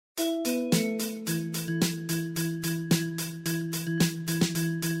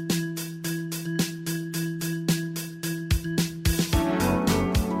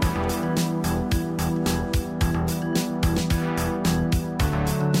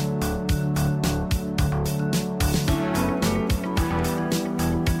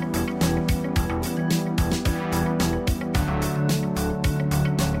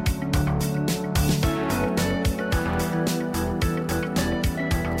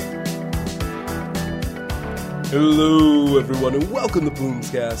Hello everyone and welcome to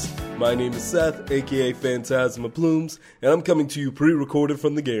Plumescast. My name is Seth, aka Phantasma Plumes, and I'm coming to you pre-recorded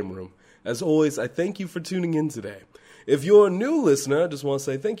from the game room. As always, I thank you for tuning in today. If you're a new listener, I just want to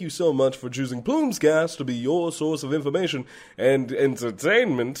say thank you so much for choosing Plumescast to be your source of information and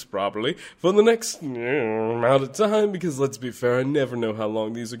entertainment, probably, for the next amount of time, because let's be fair, I never know how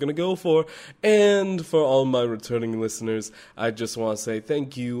long these are going to go for. And for all my returning listeners, I just want to say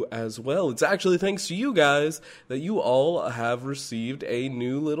thank you as well. It's actually thanks to you guys that you all have received a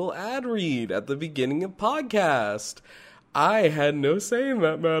new little ad read at the beginning of podcast. I had no say in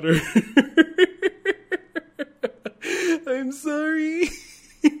that matter. I'm sorry.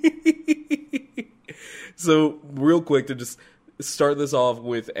 So, real quick, to just start this off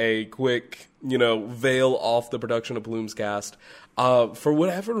with a quick, veil off the production of Plumescast. For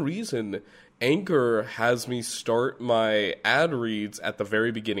whatever reason, Anchor has me start my ad reads at the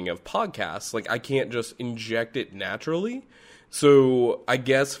very beginning of podcasts. Like, I can't just inject it naturally. So, I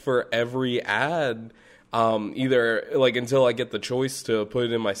guess for every ad, either, until I get the choice to put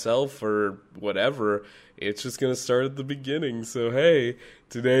it in myself or whatever, it's just going to start at the beginning. So, hey,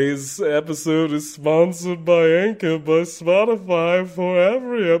 today's episode is sponsored by Anchor by Spotify for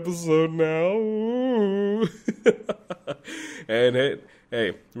every episode now. Ooh. And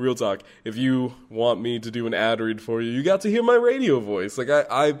hey, real talk, if you want me to do an ad read for you, you got to hear my radio voice.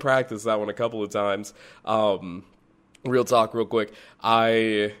 I practiced that one a couple of times. Real talk, real quick,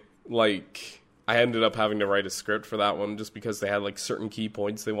 I ended up having to write a script for that one just because they had certain key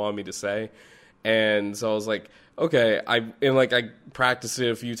points they wanted me to say. And so I was like, okay, I practiced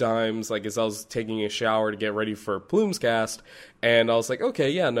it a few times, as I was taking a shower to get ready for Plumescast, and I was like, okay,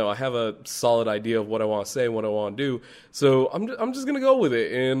 yeah, no, I have a solid idea of what I want to say, what I want to do, so I'm just gonna go with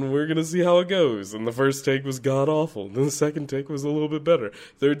it, and we're gonna see how it goes. And the first take was god awful, then the second take was a little bit better,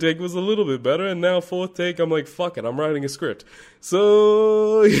 third take was a little bit better, and now fourth take, I'm like, fuck it, I'm writing a script.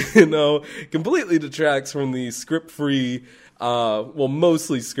 So, completely detracts from the script-free,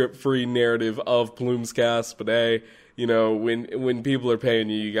 mostly script-free narrative of Plumescast, but hey, when people are paying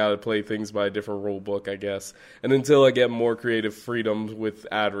you, you gotta play things by a different rule book, I guess. And until I get more creative freedom with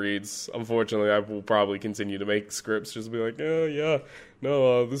ad reads, unfortunately, I will probably continue to make scripts, just be like,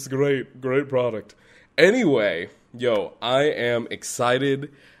 this is great product. Anyway, I am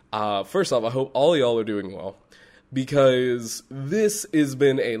excited. First off, I hope all y'all are doing well, because this has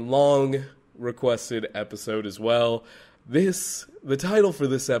been a long requested episode as well. The title for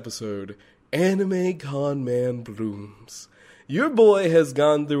this episode, Anime Con Man Plumes. Your boy has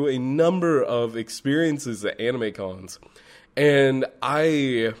gone through a number of experiences at anime cons, and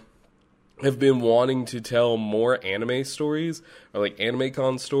I have been wanting to tell more anime stories, or anime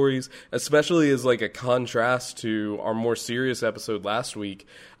con stories, especially as a contrast to our more serious episode last week.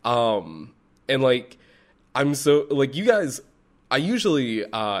 I'm so, you guys, I usually,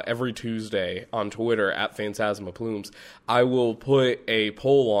 every Tuesday on Twitter, at Phantasma Plumes, I will put a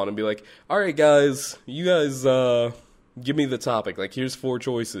poll on and be like, alright guys, you guys, give me the topic, here's 4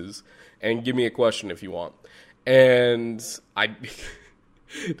 choices, and give me a question if you want. And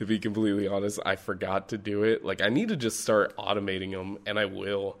to be completely honest, I forgot to do it. I need to just start automating them, and I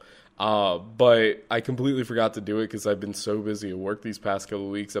will. But I completely forgot to do it because I've been so busy at work these past couple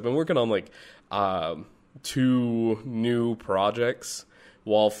of weeks. I've been working on, 2 new projects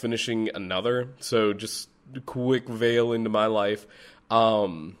while finishing another. So just a quick veil into my life.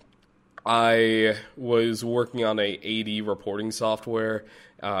 I was working on a AD reporting software,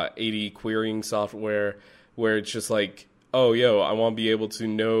 AD querying software, where it's just I want to be able to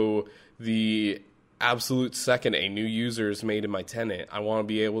know the absolute second a new user is made in my tenant. I want to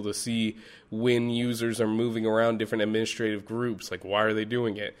be able to see when users are moving around different administrative groups, why are they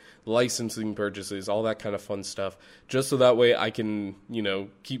doing it, licensing purchases, all that kind of fun stuff, just so that way I can,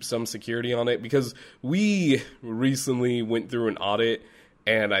 keep some security on it, because we recently went through an audit,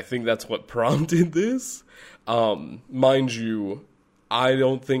 and I think that's what prompted this. Mind you, I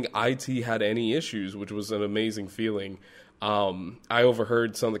don't think IT had any issues, which was an amazing feeling. I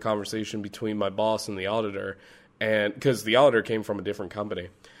overheard some of the conversation between my boss and the auditor, and because the auditor came from a different company,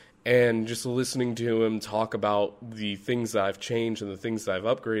 and just listening to him talk about the things that I've changed and the things that I've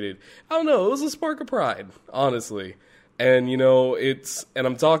upgraded, I don't know, it was a spark of pride, honestly. And, and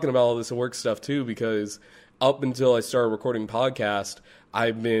I'm talking about all this work stuff too, because up until I started recording podcast,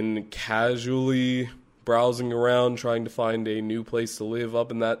 I've been casually browsing around trying to find a new place to live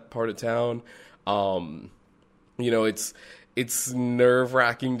up in that part of town. It's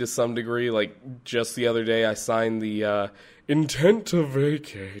nerve-wracking to some degree. Just the other day, I signed the intent to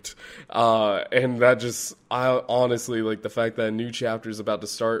vacate. And that just, I honestly, the fact that a new chapter is about to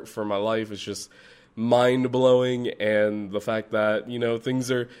start for my life is just mind-blowing, and the fact that,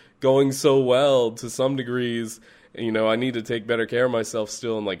 things are going so well to some degrees. I need to take better care of myself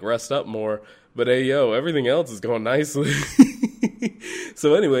still and, like, rest up more. But, hey, everything else is going nicely.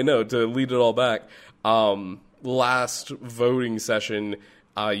 So, anyway, no, to lead it all back, last voting session,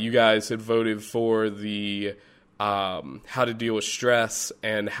 you guys had voted for the how to deal with stress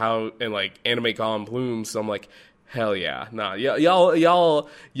and like, Man Plumes. So I'm like, hell yeah. Nah, y'all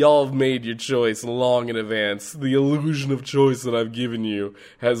have made your choice long in advance. The illusion of choice that I've given you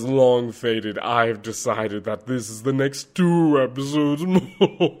has long faded. I've decided that this is the next 2 episodes.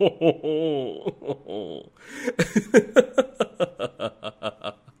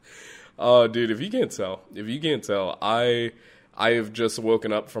 Oh, dude, if you can't tell, I have just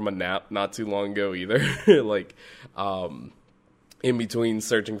woken up from a nap not too long ago either. Like, in between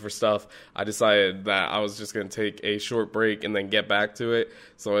searching for stuff, I decided that I was just going to take a short break and then get back to it.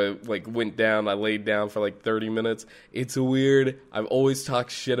 So I, like, I laid down for like 30 minutes. It's weird. I've always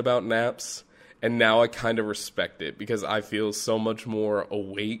talked shit about naps, and now I kind of respect it because I feel so much more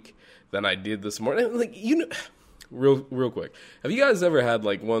awake than I did this morning. Like, real quick, have you guys ever had,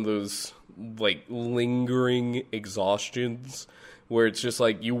 like, one of those, like, lingering exhaustions where it's just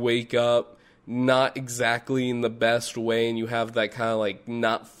like you wake up not exactly in the best way and you have that kind of, like,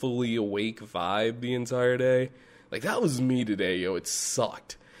 not fully awake vibe the entire day? Like, that was me today, it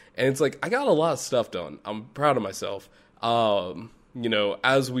sucked. And it's like, I got a lot of stuff done. I'm proud of myself.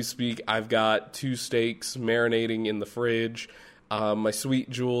 As we speak, I've got 2 steaks marinating in the fridge. My sweet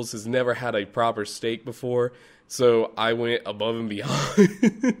Jules has never had a proper steak before, so I went above and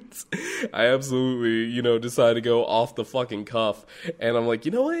beyond. I absolutely, decided to go off the fucking cuff. And I'm like,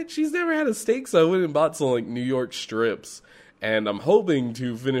 you know what? She's never had a steak, so I went and bought some, like, New York strips. And I'm hoping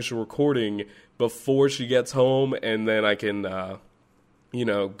to finish recording before she gets home, and then I can, go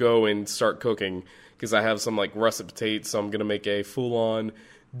and start cooking. Because I have some, like, russet potatoes, so I'm going to make a full-on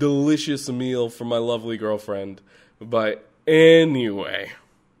delicious meal for my lovely girlfriend. But anyway,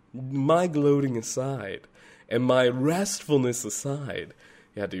 my gloating aside, and my restfulness aside,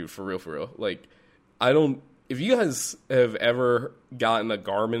 yeah, dude, for real, like, if you guys have ever gotten a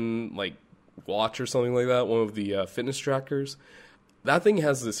Garmin, like, watch or something like that, one of the fitness trackers, that thing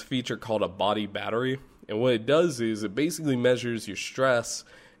has this feature called a body battery, and what it does is it basically measures your stress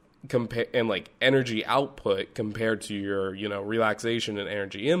and, like, energy output compared to your, relaxation and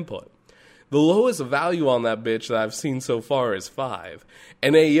energy input. The lowest value on that bitch that I've seen so far is 5.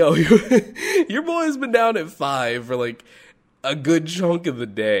 And hey, your boy's been down at 5 for, like, a good chunk of the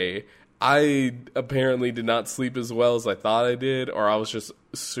day. I apparently did not sleep as well as I thought I did, or I was just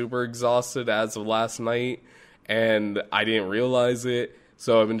super exhausted as of last night, and I didn't realize it.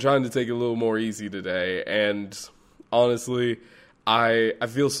 So I've been trying to take it a little more easy today, and honestly, I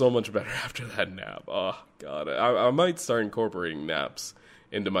feel so much better after that nap. Oh, God. I might start incorporating naps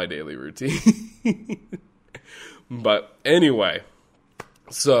into my daily routine. But anyway,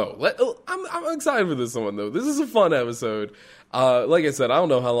 so I'm excited for this one, though. This is a fun episode. Like I said, I don't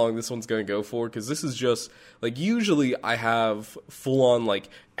know how long this one's going to go for, because this is just, like, usually I have full-on, like,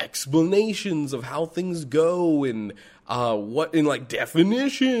 explanations of how things go and what in, like,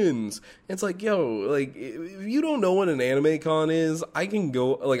 definitions. It's like, like, if you don't know what an anime con is, I'm going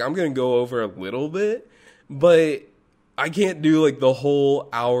to go over a little bit, but I can't do, like, the whole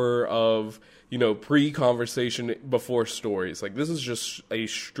hour of, pre-conversation before stories. Like, this is just a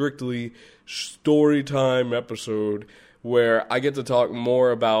strictly story time episode where I get to talk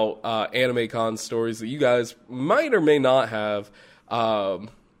more about anime con stories that you guys might or may not have,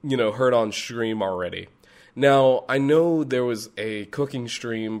 heard on stream already. Now, I know there was a cooking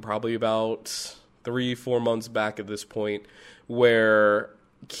stream probably about 3-4 months back at this point where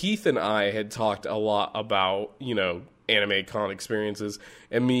Keith and I had talked a lot about, anime con experiences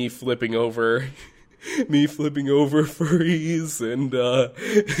and me flipping over furries and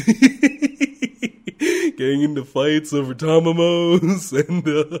getting into fights over Tamamos and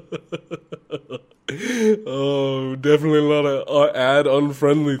definitely a lot of ad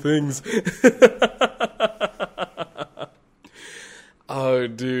unfriendly things. Oh,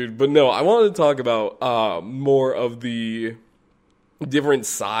 dude, but no, I wanted to talk about more of the different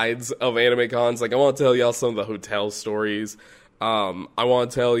sides of anime cons. Like, I want to tell y'all some of the hotel stories. I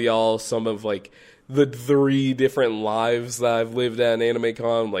want to tell y'all some of, like, the 3 different lives that I've lived at an anime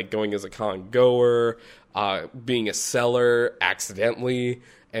con, like going as a con goer, being a seller accidentally,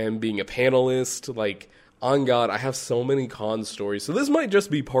 and being a panelist. Like, on God, I have so many con stories. So this might just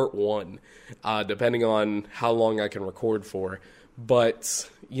be part 1, depending on how long I can record for. But,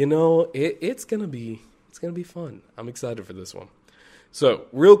 it's gonna be fun. I'm excited for this one. So,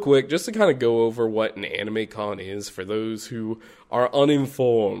 real quick, just to kind of go over what an anime con is for those who are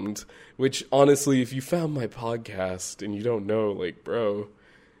uninformed, which honestly, if you found my podcast and you don't know, like, bro,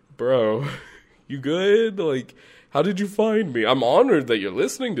 you good? Like, how did you find me? I'm honored that you're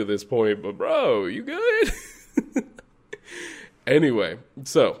listening to this point, but bro, you good? Anyway,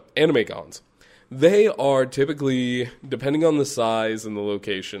 so, anime cons. They are typically, depending on the size and the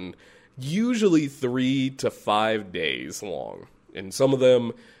location, usually 3 to 5 days long. And some of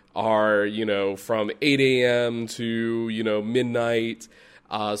them are, from 8 a.m. to, midnight.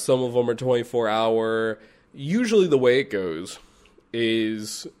 Some of them are 24-hour. Usually the way it goes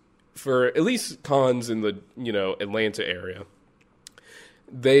is, for at least cons in the, Atlanta area,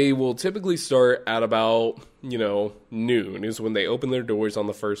 they will typically start at about, noon is when they open their doors on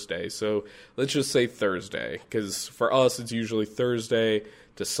the first day. So let's just say Thursday, because for us it's usually Thursday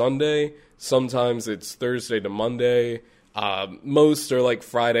to Sunday. Sometimes it's Thursday to Monday. Most are like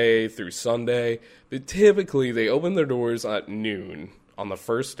Friday through Sunday, but typically they open their doors at noon on the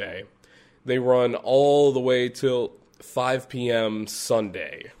first day. They run all the way till 5 p.m.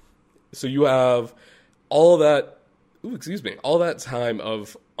 Sunday. So you have all that time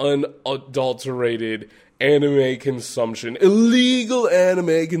of unadulterated anime consumption, illegal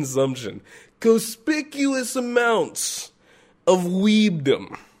anime consumption, conspicuous amounts of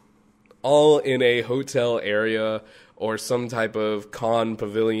weebdom, all in a hotel area or some type of con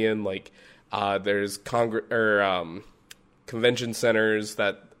pavilion. Like there's convention centers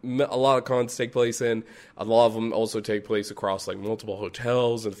that a lot of cons take place in. A lot of them also take place across like multiple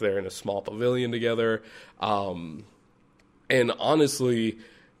hotels if they're in a small pavilion together. And honestly,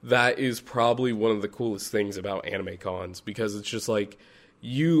 that is probably one of the coolest things about anime cons, because it's just like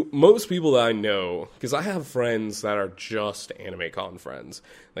most people that I know, because I have friends that are just anime con friends.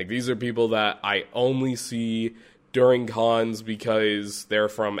 Like, these are people that I only see during cons because they're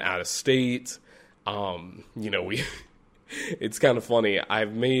from out of state. It's kind of funny.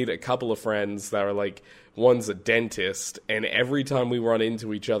 I've made a couple of friends that are like, one's a dentist, and every time we run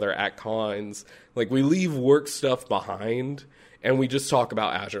into each other at cons, like, we leave work stuff behind and we just talk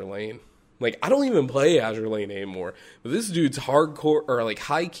about Azure Lane. Like, I don't even play Azure Lane anymore, but this dude's hardcore, or like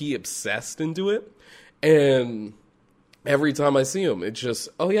high-key obsessed into it, and every time I see him, it's just,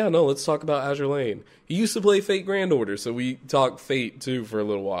 oh yeah, no, let's talk about Azure Lane. He used to play Fate Grand Order, so we talked Fate too for a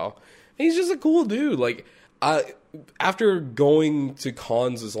little while. And he's just a cool dude. Like, after going to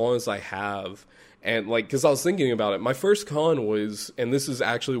cons as long as I have, and like, because I was thinking about it, my first con was, and this is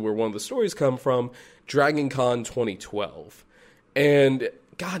actually where one of the stories come from, Dragon Con 2012. And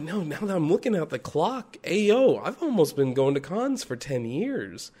God, no, now that I'm looking at the clock, ayo, I've almost been going to cons for 10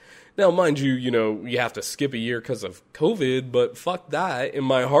 years. Now, mind you, you have to skip a year because of COVID, but fuck that. In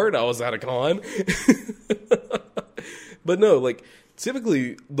my heart, I was at a con. But no, like,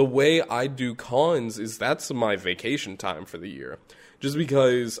 typically, the way I do cons is that's my vacation time for the year. Just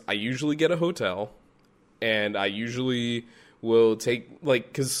because I usually get a hotel, and I usually will take, like,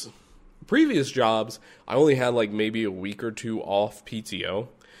 because previous jobs, I only had, like, maybe a week or two off PTO.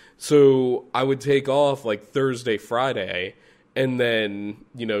 So I would take off, like, Thursday, Friday, and then,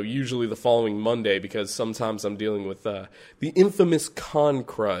 usually the following Monday, because sometimes I'm dealing with the infamous con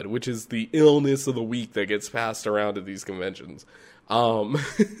crud, which is the illness of the week that gets passed around at these conventions. Well,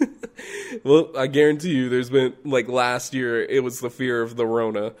 I guarantee you there's been, like, last year, it was the fear of the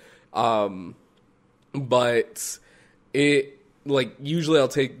Rona. But it, like, usually I'll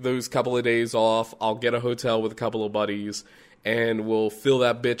take those couple of days off. I'll get a hotel with a couple of buddies, and we'll fill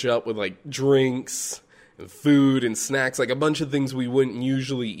that bitch up with, like, drinks and food and snacks, like a bunch of things we wouldn't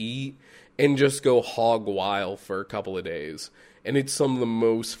usually eat, and just go hog wild for a couple of days. And it's some of the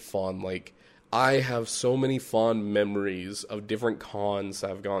most fun. Like, I have so many fond memories of different cons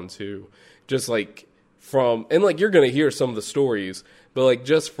I've gone to. Just, like, and, like, you're going to hear some of the stories, but, like,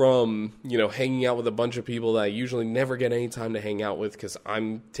 just from, hanging out with a bunch of people that I usually never get any time to hang out with because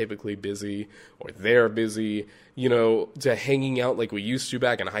I'm typically busy or they're busy, to hanging out like we used to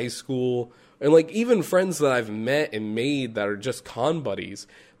back in high school. And, like, even friends that I've met and made that are just con buddies.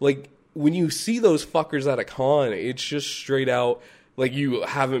 Like, when you see those fuckers at a con, it's just straight out, like, you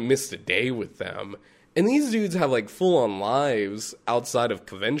haven't missed a day with them. And these dudes have, like, full-on lives outside of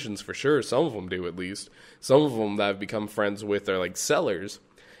conventions for sure. Some of them do, at least. Some of them that I've become friends with are, like, sellers.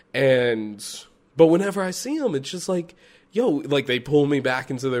 But whenever I see them, it's just like, like they pull me back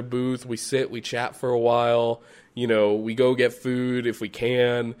into their booth. We sit, we chat for a while. We go get food if we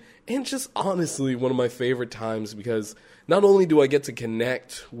can. And just honestly, one of my favorite times because not only do I get to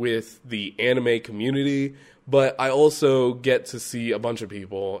connect with the anime community, but I also get to see a bunch of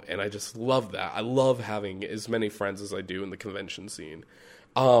people, and I just love that. I love having as many friends as I do in the convention scene.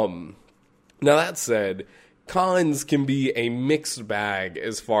 Now that said, cons can be a mixed bag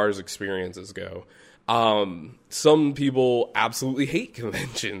as far as experiences go. Some people absolutely hate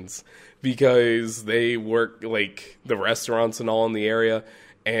conventions because they work like the restaurants and all in the area,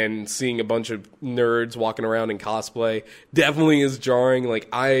 and seeing a bunch of nerds walking around in cosplay definitely is jarring.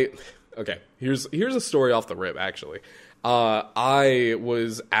 Okay, here's a story off the rip, actually. I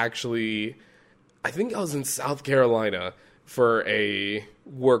think I was in South Carolina for a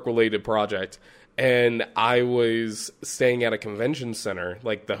work-related project, and I was staying at a convention center,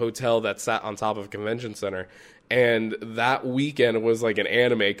 like the hotel that sat on top of a convention center, and that weekend was like an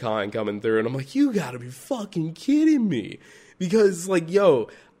anime con coming through, and I'm like, you gotta be fucking kidding me. Because,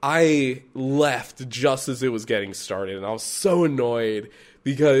 I left just as it was getting started, and I was so annoyed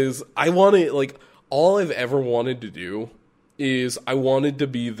because I wanted, all I've ever wanted to do is I wanted to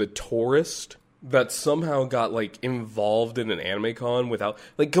be the tourist that somehow got, involved in an anime con without,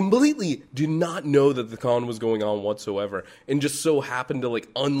 completely did not know that the con was going on whatsoever, and just so happened to,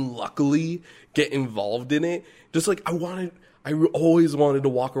 unluckily get involved in it. Just, I always wanted to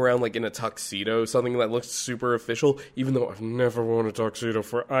walk around, in a tuxedo, something that looked super official, even though I've never worn a tuxedo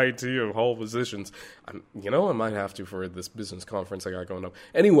for IT of all positions. I might have to for this business conference I got going up.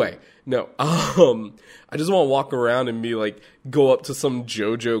 Anyway, no, I just want to walk around and be go up to some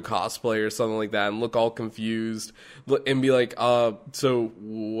JoJo cosplay or something like that and look all confused and be so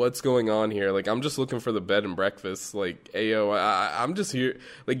what's going on here? I'm just looking for the bed and breakfast. Ayo, I'm just here.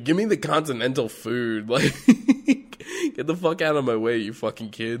 Give me the continental food. Get the fuck out of my way, you fucking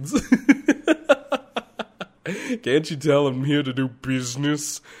kids. Can't you tell I'm here to do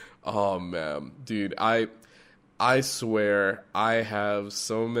business? Oh, man. Dude, I swear I have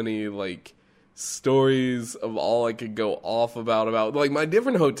so many, stories of all I could go off about, my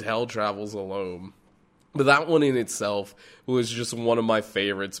different hotel travels alone. But that one in itself was just one of my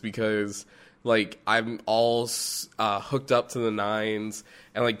favorites because... I'm all hooked up to the nines,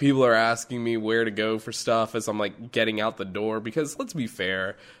 and, people are asking me where to go for stuff as I'm, getting out the door, because, let's be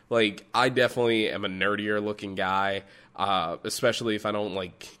fair, I definitely am a nerdier-looking guy, especially if I don't,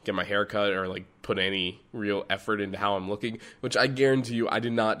 get my hair cut or, put any real effort into how I'm looking, which I guarantee you I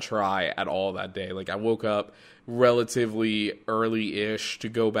did not try at all that day. I woke up relatively early-ish to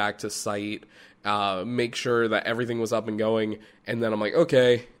go back to site, make sure that everything was up and going, and then I'm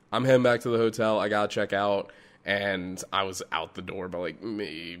okay, I'm heading back to the hotel. I gotta check out. And I was out the door by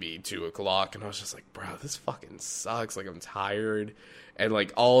maybe 2 o'clock. And I was just bro, this fucking sucks. I'm tired. And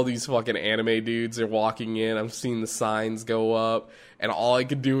all these fucking anime dudes are walking in. I'm seeing the signs go up. And all I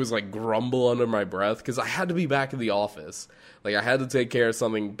could do was grumble under my breath. Because I had to be back in the office. I had to take care of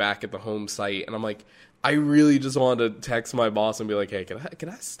something back at the home site. And I'm I really just wanted to text my boss and be hey, can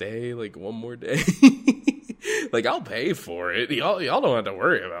I stay one more day? I'll pay for it. Y'all don't have to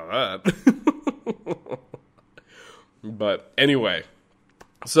worry about that. But anyway,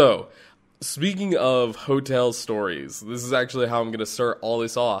 so speaking of hotel stories, this is actually how I'm going to start all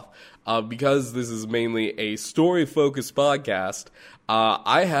this off. Because this is mainly a story-focused podcast,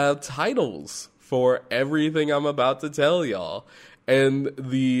 I have titles for everything I'm about to tell y'all. And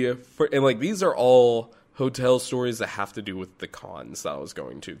these are all hotel stories that have to do with the cons that I was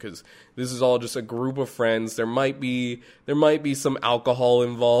going to, because this is all just a group of friends. There might be some alcohol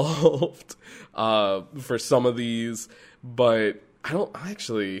involved for some of these, but I don't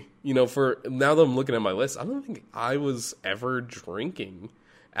actually, for now that I'm looking at my list, I don't think I was ever drinking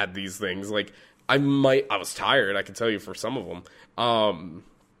at these things. I was tired, I can tell you, for some of them.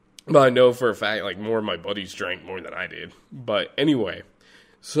 But I know for a fact, more of my buddies drank more than I did. But anyway,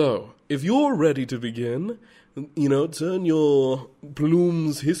 so if you're ready to begin, turn your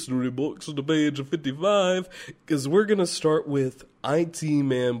Plumes history books to the page of 55, because we're going to start with IT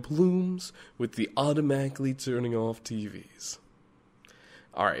Man Plumes with the automatically turning off TVs.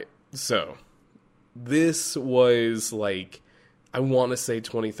 Alright, so this was I want to say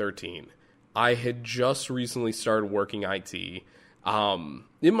 2013. I had just recently started working IT.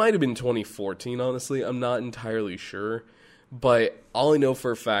 It might have been 2014, honestly. I'm not entirely sure. But all I know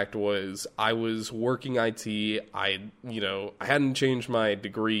for a fact was I was working IT. I hadn't changed my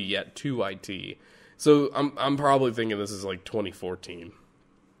degree yet to IT. So I'm probably thinking this is 2014.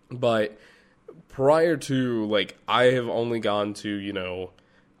 But prior to, I have only gone to,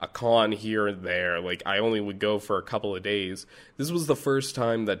 a con here and there. Like, I only would go for a couple of days. This was the first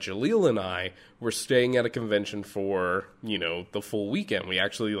time that Jaleel and I were staying at a convention for, you know, the full weekend. We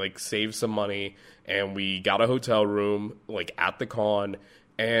actually, like, saved some money, and we got a hotel room, like, at the con,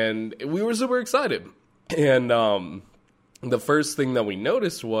 and we were super excited. And the first thing that we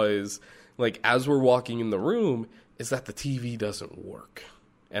noticed was, like, as we're walking in the room, is that the TV doesn't work.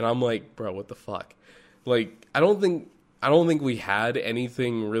 And I'm like, bro, what the fuck? Like, I don't think we had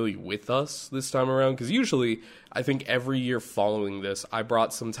anything really with us this time around, because usually, I think every year following this, I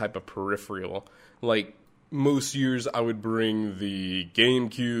brought some type of peripheral. Like, most years, I would bring the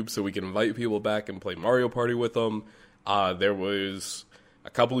GameCube so we can invite people back and play Mario Party with them. There was a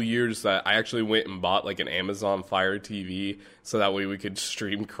couple of years that I actually went and bought, like, an Amazon Fire TV, so that way we could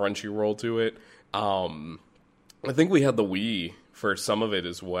stream Crunchyroll to it. I think we had the Wii for some of it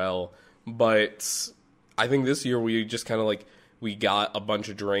as well, but I think this year we just kind of, like, we got a bunch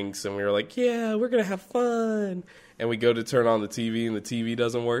of drinks and we were like, yeah, we're going to have fun. And we go to turn on the TV and the TV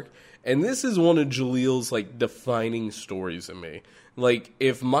doesn't work. And this is one of Jaleel's, like, defining stories in me. Like,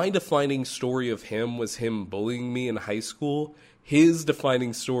 if my defining story of him was him bullying me in high school, his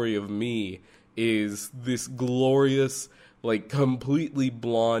defining story of me is this glorious, like, completely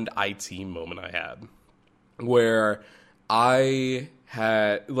blonde IT moment I had. Where I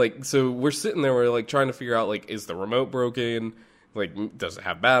had, like, so we're sitting there, we're, like, trying to figure out, like, is the remote broken? Like, does it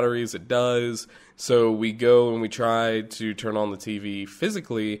have batteries? It does. So we go and we try to turn on the TV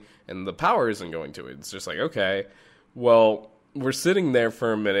physically, and the power isn't going to it. It's just like, okay, well, we're sitting there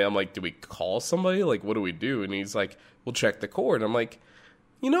for a minute. I'm like, do we call somebody? Like, what do we do? And he's like, we'll check the cord. I'm like,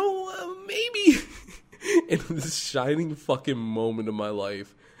 you know, maybe. In this shining fucking moment of my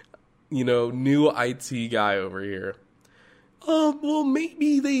life, you know, new IT guy over here. Well,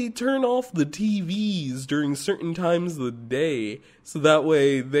 maybe they turn off the TVs during certain times of the day, so that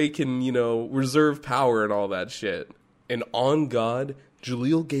way they can, you know, reserve power and all that shit. And on God,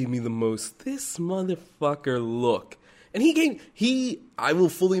 Jaleel gave me the most this motherfucker look. And I will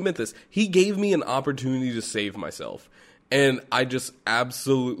fully admit this, he gave me an opportunity to save myself. And I just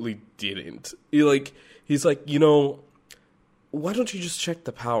absolutely didn't. He's like, you know, why don't you just check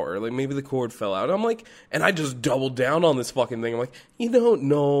the power? Like, maybe the cord fell out. I'm like, and I just doubled down on this fucking thing. I'm like, you don't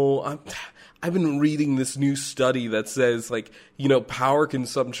know. I've been reading this new study that says, like, you know, power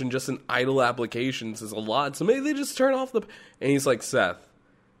consumption just in idle applications is a lot. So maybe they just turn off the... And he's like, Seth,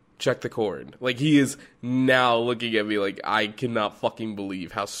 check the cord. Like, he is now looking at me like, I cannot fucking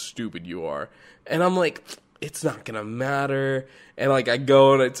believe how stupid you are. And I'm like, it's not gonna matter. And, like, I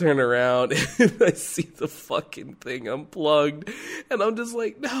go and I turn around and I see the fucking thing unplugged. And I'm just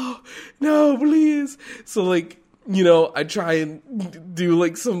like, no, please. So, like, you know, I try and do,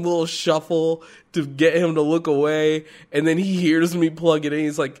 like, some little shuffle to get him to look away. And then he hears me plug it in.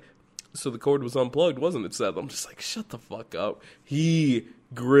 He's like, so the cord was unplugged, wasn't it, Seth? I'm just like, shut the fuck up. He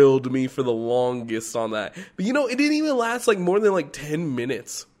grilled me for the longest on that. But, you know, it didn't even last, like, more than, like, 10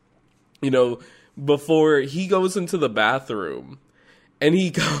 minutes. You know, before he goes into the bathroom and he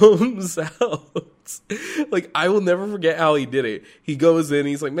comes out. Like, I will never forget how he did it. He goes in,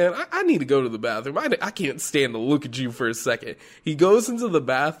 he's like, man, I need to go to the bathroom. I can't stand to look at you for a second. He goes into the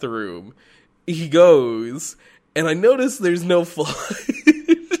bathroom. He goes, and I notice there's no flush.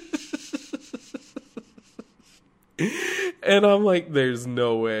 And I'm like, there's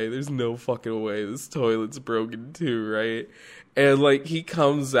no way. There's no fucking way. This toilet's broken too, right? And, like, he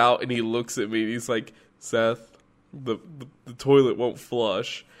comes out and he looks at me and he's like, Seth, the toilet won't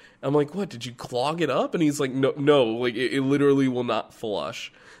flush. I'm like, what, did you clog it up? And he's like, no, like, it literally will not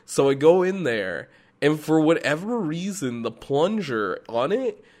flush. So I go in there, and for whatever reason, the plunger on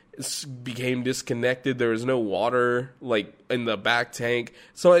it became disconnected. There was no water, like, in the back tank.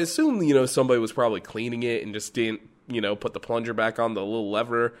 So I assume, you know, somebody was probably cleaning it and just didn't, you know, put the plunger back on the little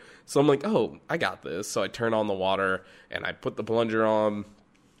lever. So I'm like, oh, I got this. So I turn on the water, and I put the plunger on,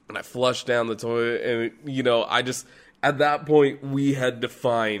 and I flush down the toilet, and, you know, I just... At that point, we had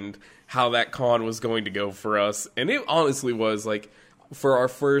defined how that con was going to go for us. And it honestly was, like, for our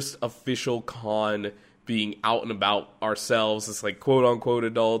first official con being out and about ourselves as, like, quote-unquote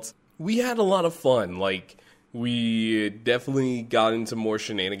adults, we had a lot of fun. Like, we definitely got into more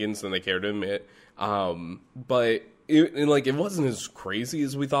shenanigans than they care to admit. But, it wasn't as crazy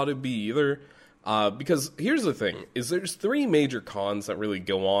as we thought it'd be either. Because here's the thing, is there's 3 major cons that really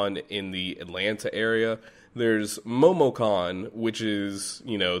go on in the Atlanta area. There's MomoCon, which is,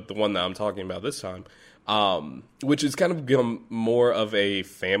 you know, the one that I'm talking about this time, which has kind of become more of a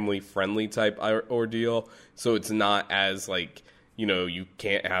family-friendly type ordeal. So it's not as, like, you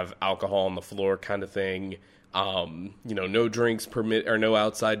can't have alcohol on the floor kind of thing. No drinks permit or no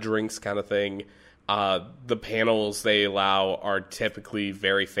outside drinks kind of thing. The panels they allow are typically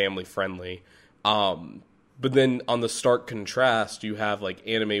very family friendly. But then on the stark contrast, you have like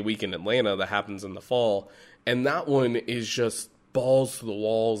Anime Week in Atlanta that happens in the fall. And that one is just balls to the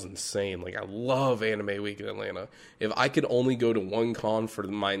walls insane. Like, I love Anime Week in Atlanta. If I could only go to one con for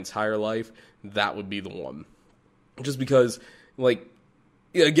my entire life, that would be the one. Just because, like,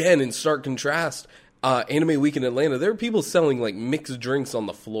 again, in stark contrast, Anime Week in Atlanta, there are people selling, like, mixed drinks on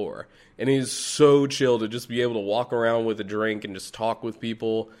the floor. And it is so chill to just be able to walk around with a drink and just talk with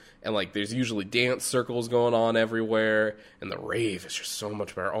people. And, like, there's usually dance circles going on everywhere. And the rave is just so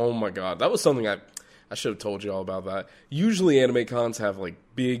much better. Oh, my God. That was something I should have told you all about that. Usually anime cons have, like,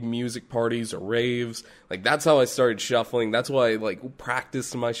 big music parties or raves. Like, that's how I started shuffling. That's why I, like,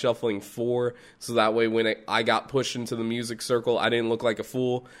 practiced my shuffling for. So that way when I got pushed into the music circle, I didn't look like a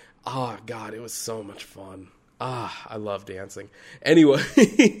fool. Ah, God, it was so much fun. Ah, I love dancing. Anyway.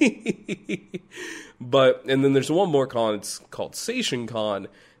 And then there's one more con. It's called Seishun Con.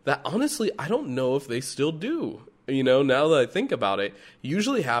 That, honestly, I don't know if they still do. Now that I think about it,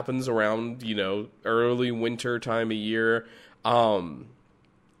 usually happens around, early winter time of year.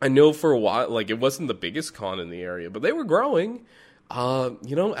 I know for a while, like, it wasn't the biggest con in the area, but they were growing.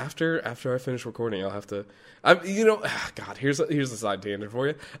 After I finish recording, I'll have to, God, here's a side tangent for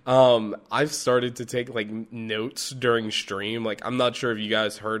you. I've started to take, like, notes during stream. Like, I'm not sure if you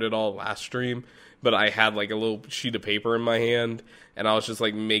guys heard it all last stream, but I had, like, a little sheet of paper in my hand, and I was just,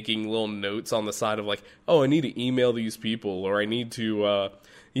 like, making little notes on the side of, like, oh, I need to email these people, or I need to,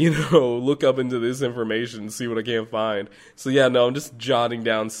 look up into this information and see what I can find. So, yeah, no, I'm just jotting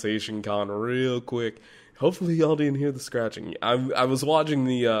down Seishun Con real quick. Hopefully y'all didn't hear the scratching. I was watching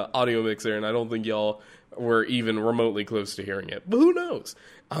the audio mixer, and I don't think y'all were even remotely close to hearing it. But who knows?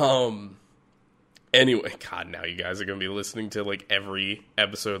 Anyway, God, now you guys are going to be listening to, like, every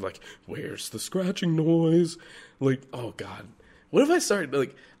episode, like, where's the scratching noise? Like, oh, God. What if I started,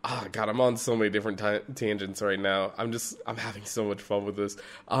 like, God, I'm on so many different tangents right now. I'm having so much fun with this.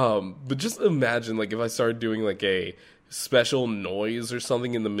 But just imagine, like, if I started doing, like, a special noise or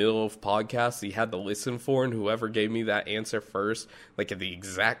something in the middle of podcasts that you had to listen for, and whoever gave me that answer first, like, at the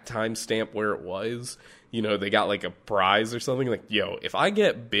exact timestamp where it was, they got, like, a prize or something. Like, yo, if I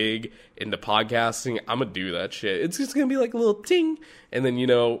get big into podcasting, I'm gonna do that shit. It's just gonna be like a little ting, and then,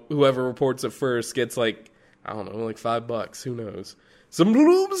 whoever reports it first gets, like, I don't know, like $5. Who knows? Some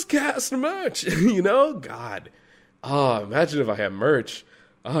Plumes cast merch, God. Imagine if I had merch.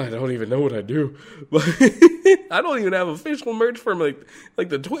 I don't even know what I do. But I don't even have official merch from, like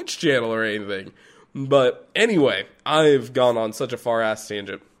the Twitch channel or anything. But anyway, I've gone on such a far-ass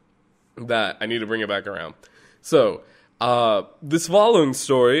tangent that I need to bring it back around. So, this following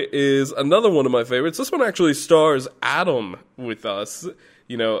story is another one of my favorites. This one actually stars Adam with us,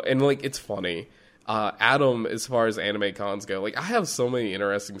 and, like, it's funny. Adam, as far as anime cons go, like, I have so many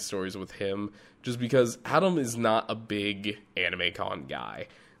interesting stories with him just because Adam is not a big anime con guy.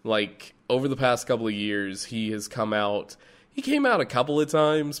 Like, over the past couple of years, he came out a couple of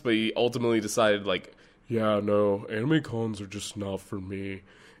times, but he ultimately decided, like, yeah, no, anime cons are just not for me.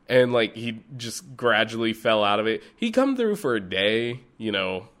 And, like, he just gradually fell out of it. He'd come through for a day,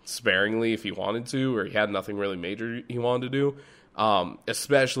 sparingly if he wanted to, or he had nothing really major he wanted to do.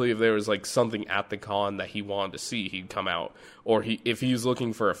 Especially if there was, like, something at the con that he wanted to see, he'd come out. Or if he was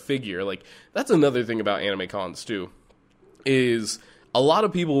looking for a figure. Like, that's another thing about anime cons, too, is a lot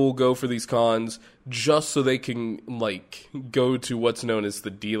of people will go for these cons just so they can, like, go to what's known as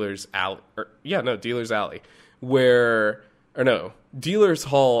the Dealer's Alley. Dealer's Alley. Dealer's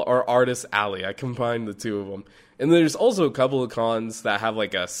Hall or Artist Alley. I combined the two of them. And there's also a couple of cons that have,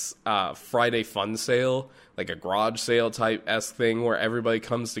 like, a Friday fun sale, like a garage sale type-esque thing where everybody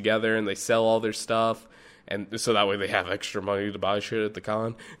comes together and they sell all their stuff. And so that way they have extra money to buy shit at the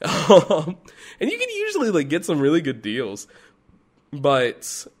con. And you can usually, like, get some really good deals.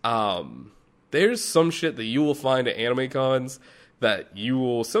 But there's some shit that you will find at anime cons that you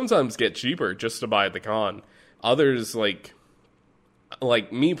will sometimes get cheaper just to buy at the con. Others, like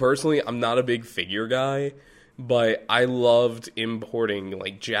me personally, I'm not a big figure guy. But I loved importing,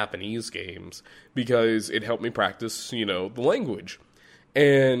 like, Japanese games because it helped me practice, the language.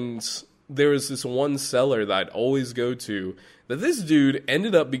 And there was this one seller that I'd always go to that this dude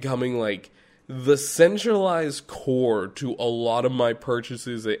ended up becoming, like, the centralized core to a lot of my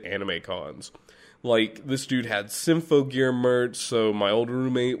purchases at anime cons. Like, this dude had Symphogear merch, so my old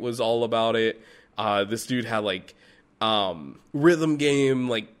roommate was all about it. This dude had, like, rhythm game,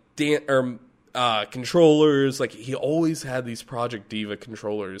 like, controllers. Like, he always had these Project Diva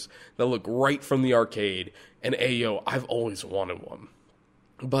controllers that look right from the arcade. And ayo, I've always wanted one.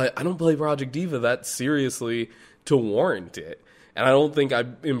 But I don't play Project Diva that seriously to warrant it. And I don't think I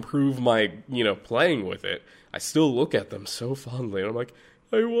improve my, playing with it. I still look at them so fondly, and I'm like,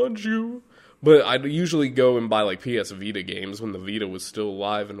 I want you. But I'd usually go and buy, like, PS Vita games when the Vita was still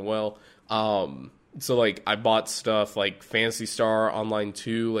alive and well. So, like, I bought stuff like Phantasy Star Online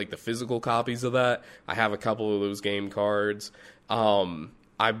 2, like the physical copies of that. I have a couple of those game cards.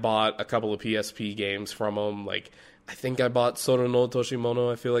 I bought a couple of PSP games from them. Like, I think I bought Sora no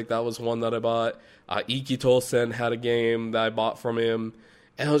Toshimono. I feel like that was one that I bought. Ikitosen had a game that I bought from him.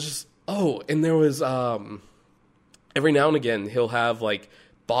 And I was just, and there was, every now and again, he'll have, like,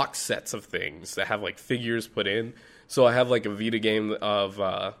 box sets of things that have, like, figures put in. So I have, like, a Vita game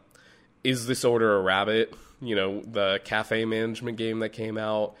of, Is This Order a Rabbit? The cafe management game that came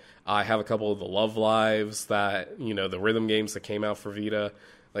out. I have a couple of the Love Lives that, the rhythm games that came out for Vita.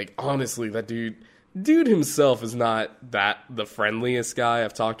 Like, honestly, that dude himself is not the friendliest guy.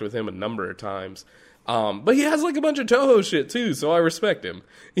 I've talked with him a number of times. But he has, like, a bunch of Toho shit, too, so I respect him,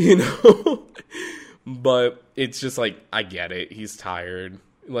 But it's just, like, I get it. He's tired.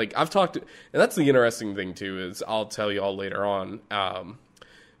 Like, I've talked to... And that's the interesting thing, too, is I'll tell you all later on.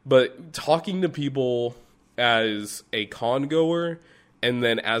 But talking to people as a con goer and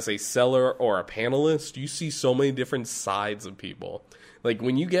then as a seller or a panelist, you see so many different sides of people. Like,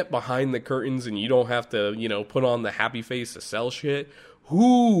 when you get behind the curtains and you don't have to, put on the happy face to sell shit,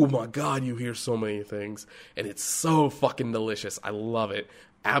 oh my God, you hear so many things. And it's so fucking delicious. I love it.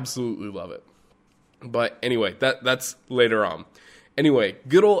 Absolutely love it. But anyway, that's later on. Anyway,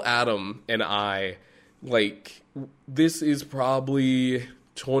 good old Adam and I, like, this is probably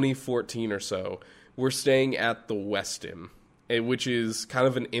 2014 or so. We're staying at the Westin, which is kind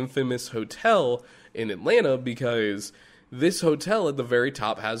of an infamous hotel in Atlanta because this hotel at the very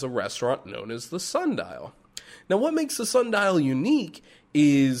top has a restaurant known as the Sundial. Now, what makes the Sundial unique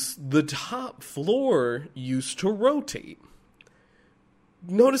is the top floor used to rotate.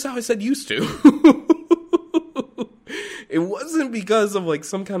 Notice how I said used to. It wasn't because of, like,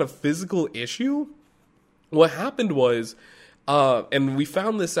 some kind of physical issue. What happened was, and we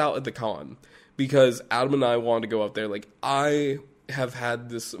found this out at the con, because Adam and I wanted to go up there. Like, I have had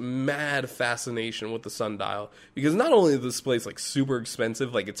this mad fascination with the Sundial, because not only is this place, like, super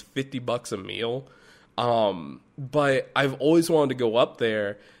expensive, like, it's $50 a meal, but I've always wanted to go up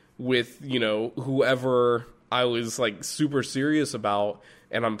there with, whoever I was, like, super serious about,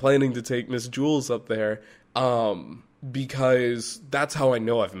 and I'm planning to take Miss Jules up there, because that's how I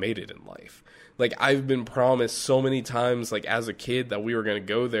know I've made it in life. Like, I've been promised so many times, like, as a kid that we were going to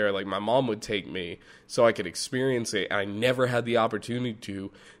go there. Like, my mom would take me so I could experience it, and I never had the opportunity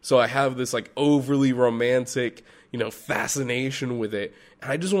to. So I have this, like, overly romantic, fascination with it.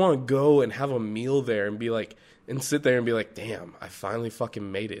 And I just want to go and have a meal there and be like, and sit there and be like, damn, I finally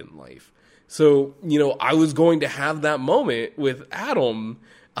fucking made it in life. So, I was going to have that moment with Adam,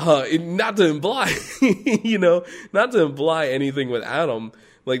 not to imply, not to imply anything with Adam.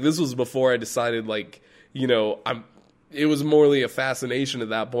 Like, this was before I decided, like, it was morely a fascination at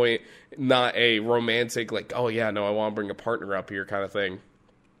that point, not a romantic, like, oh yeah, no, I want to bring a partner up here kind of thing.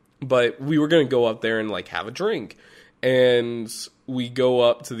 But we were going to go up there and, like, have a drink. And we go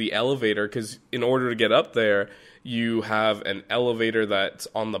up to the elevator, because in order to get up there, you have an elevator that's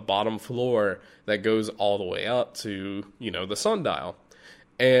on the bottom floor that goes all the way up to, the Sundial.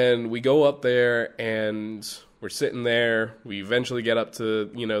 And we go up there, and we're sitting there. We eventually get up to,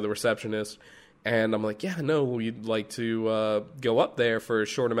 the receptionist. And I'm like, yeah, no, we'd like to go up there for a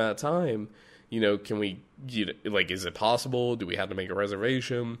short amount of time. Can we, is it possible? Do we have to make a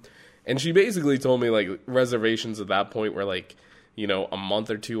reservation? And she basically told me, like, reservations at that point were, like, a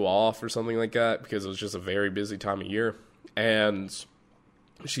month or two off or something like that, because it was just a very busy time of year. And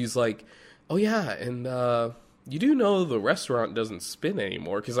she's like, oh, yeah, and you do know the restaurant doesn't spin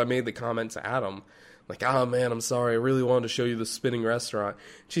anymore, because I made the comment to Adam. Like, oh, man, I'm sorry. I really wanted to show you the spinning restaurant.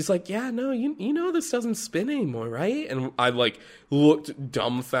 She's like, yeah, no, you know this doesn't spin anymore, right? And I, like, looked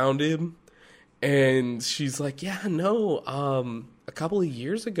dumbfounded. And she's like, yeah, no, a couple of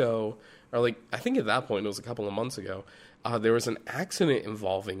years ago, or, like, I think at that point it was a couple of months ago, there was an accident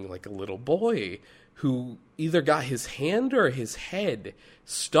involving, like, a little boy who either got his hand or his head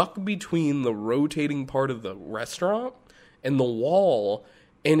stuck between the rotating part of the restaurant and the wall,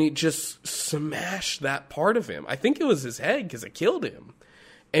 and it just smashed that part of him. I think it was his head, because it killed him.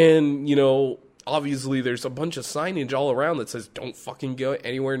 And, obviously there's a bunch of signage all around that says, don't fucking go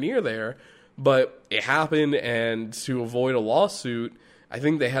anywhere near there. But it happened, and to avoid a lawsuit, I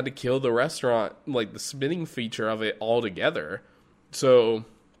think they had to kill the restaurant, like the spinning feature of it altogether. So,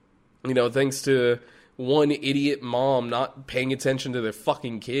 thanks to one idiot mom not paying attention to their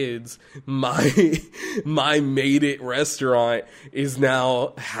fucking kids, my made it restaurant is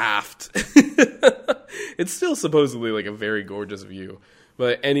now halved. It's still supposedly like a very gorgeous view.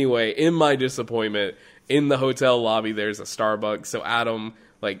 But anyway, in my disappointment, in the hotel lobby there's a Starbucks. So Adam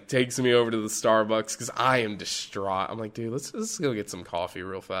like takes me over to the Starbucks because I am distraught. I'm like, dude, let's go get some coffee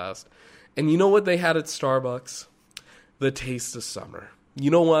real fast. And you know what they had at Starbucks? The Taste of Summer. You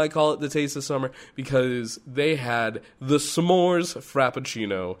know why I call it the Taste of Summer? Because they had the s'mores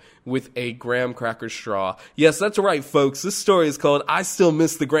frappuccino with a graham cracker straw. Yes, that's right, folks. This story is called I Still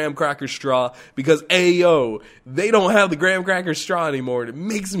Miss the Graham Cracker Straw because, ayo, they don't have the graham cracker straw anymore. And it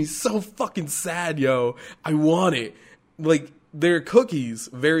makes me so fucking sad, yo. I want it. Like, there are cookies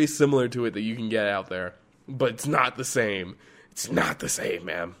very similar to it that you can get out there, but it's not the same. It's not the same,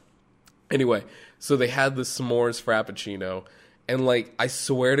 man. Anyway, so they had the s'mores frappuccino. And, like, I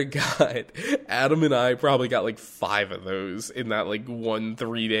swear to God, Adam and I probably got, like, 5 of those in that, like, 1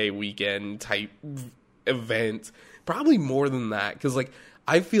 3-day weekend type event. Probably more than that. Because, like,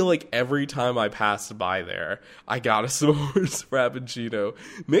 I feel like every time I passed by there, I got a s'mores frappuccino.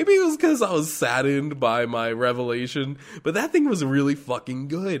 Maybe it was because I was saddened by my revelation, but that thing was really fucking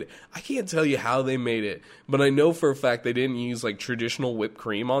good. I can't tell you how they made it, but I know for a fact they didn't use, like, traditional whipped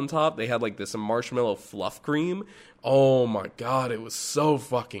cream on top. They had, like, this marshmallow fluff cream. Oh my God, it was so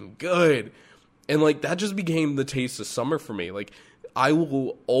fucking good. And, like, that just became the taste of summer for me. Like, I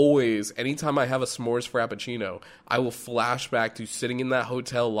will always, anytime I have a s'mores frappuccino, I will flash back to sitting in that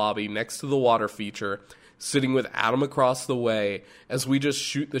hotel lobby next to the water feature, sitting with Adam across the way as we just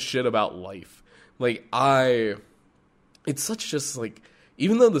shoot the shit about life. Like, it's such just, like,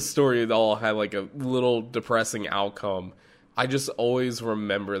 even though the story all had, like, a little depressing outcome, I just always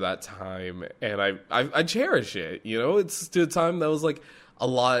remember that time, and I cherish it, It's to a time that was, like, a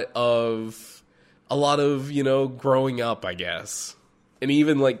lot of, growing up, I guess. And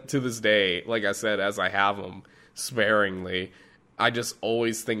even, like, to this day, like I said, as I have them sparingly, I just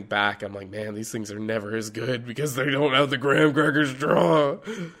always think back, I'm like, man, these things are never as good because they don't have the graham cracker straw.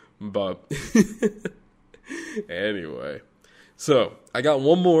 But, anyway. So, I got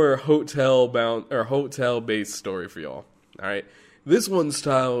one more hotel-based story for y'all. All right, this one's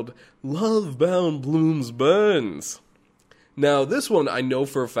titled Love Bound Blooms Burns. Now, this one I know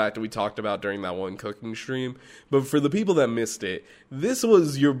for a fact that we talked about during that one cooking stream, but for the people that missed it, this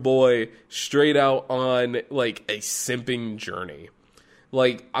was your boy straight out on, like, a simping journey.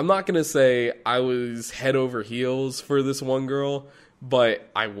 Like, I'm not going to say I was head over heels for this one girl, but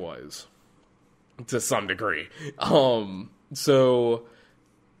I was, to some degree. So,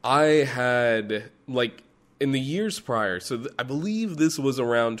 I had, like, in the years prior, so I believe this was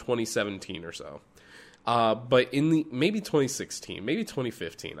around 2017 or so, but maybe 2016, maybe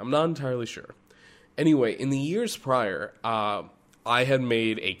 2015, I'm not entirely sure. Anyway, in the years prior, I had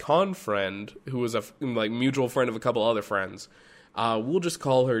made a con friend who was a mutual friend of a couple other friends. We'll just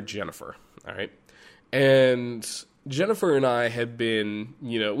call her Jennifer, all right? And Jennifer and I had been,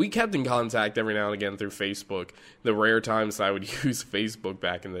 we kept in contact every now and again through Facebook, the rare times I would use Facebook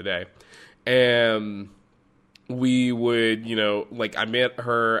back in the day. And we would, I met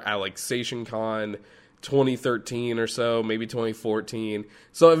her at, like, SationCon 2013 or so, maybe 2014.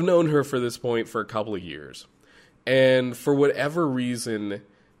 So I've known her for this point for a couple of years. And for whatever reason,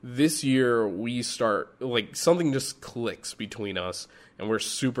 this year we start, like, something just clicks between us, and we're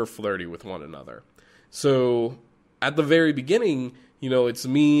super flirty with one another. So at the very beginning, it's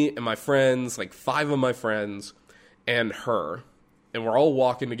me and my friends, like 5 of my friends, and her. And we're all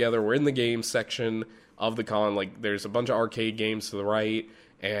walking together. We're in the game section of the con. Like, there's a bunch of arcade games to the right,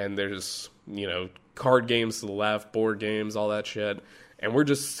 and there's, card games to the left, board games, all that shit. And we're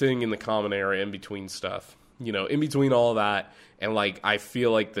just sitting in the common area in between stuff, in between all that. And, like, I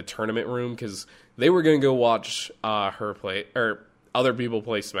feel like the tournament room, because they were going to go watch her play, or other people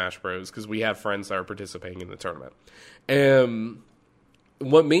play Smash Bros, because we have friends that are participating in the tournament. And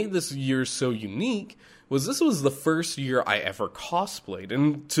what made this year so unique was this was the first year I ever cosplayed.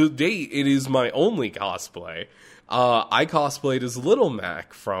 And to date, it is my only cosplay. I cosplayed as Little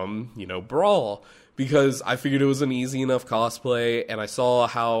Mac from, Brawl, because I figured it was an easy enough cosplay, and I saw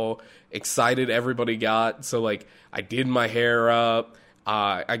how excited everybody got. So, like, I did my hair up.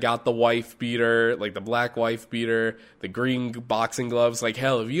 I got the wife beater, like the black wife beater, the green boxing gloves. Like,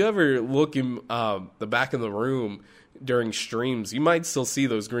 hell, if you ever look in the back of the room during streams, you might still see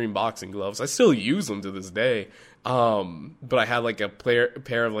those green boxing gloves. I still use them to this day. But I had, like, a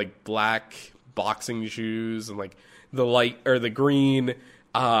pair of, like, black boxing shoes and, like, the light or the green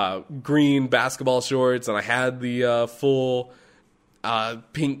basketball shorts, and I had the full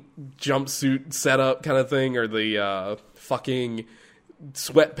pink jumpsuit setup kind of thing, or the fucking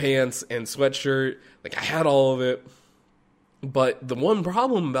sweatpants and sweatshirt. Like, I had all of it. But the one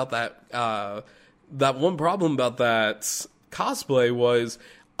problem about that cosplay was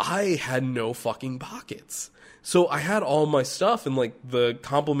I had no fucking pockets. So I had all my stuff in, like, the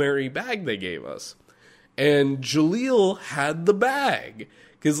complimentary bag they gave us. And Jaleel had the bag.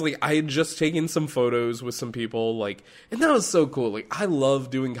 Because, like, I had just taken some photos with some people, like, and that was so cool. Like, I love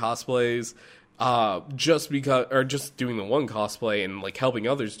doing cosplays, just doing the one cosplay and, like, helping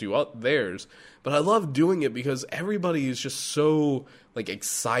others do theirs. But I love doing it because everybody is just so, like,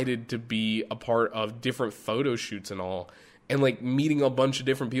 excited to be a part of different photo shoots and all. And, like, meeting a bunch of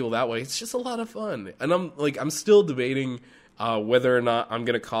different people that way, it's just a lot of fun. And I'm still debating whether or not I'm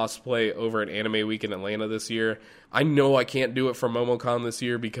going to cosplay over at Anime Week in Atlanta this year. I know I can't do it for MomoCon this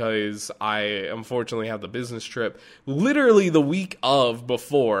year because I unfortunately have the business trip literally the week of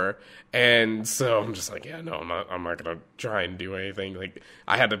before. And so I'm just like, yeah, no, I'm not going to try and do anything. Like,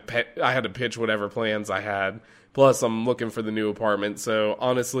 I had to pitch whatever plans I had. Plus, I'm looking for the new apartment. So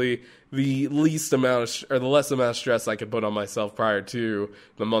honestly, the less amount of stress I could put on myself prior to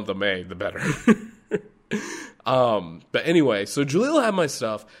the month of May, the better. But anyway, so Jaleel had my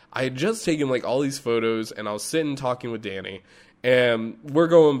stuff. I had just taken, like, all these photos, and I was sitting talking with Danny, and we're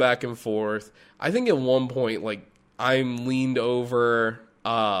going back and forth. I think at one point, like, I'm leaned over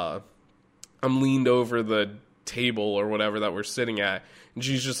the table or whatever that we're sitting at, and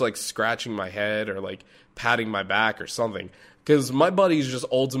she's just, like, scratching my head or, like, patting my back or something. Because my buddies just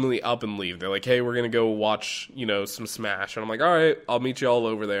ultimately up and leave. They're like, hey, we're going to go watch, some Smash. And I'm like, all right, I'll meet you all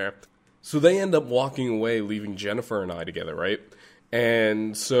over there. So they end up walking away, leaving Jennifer and I together, right?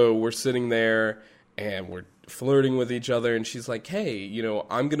 And so we're sitting there, and we're flirting with each other, and she's like, hey,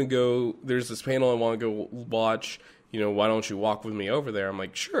 I'm going to go, there's this panel I want to go watch, why don't you walk with me over there? I'm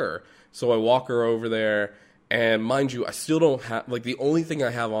like, sure. So I walk her over there, and mind you, I still don't have, like, the only thing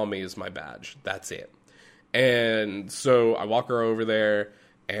I have on me is my badge. That's it. And so I walk her over there,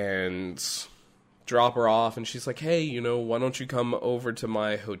 and drop her off, and she's like, hey, why don't you come over to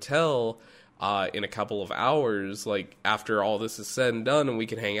my hotel in a couple of hours, like, after all this is said and done, and we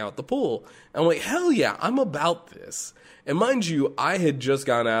can hang out at the pool. And I'm like, hell yeah, I'm about this. And mind you, I had just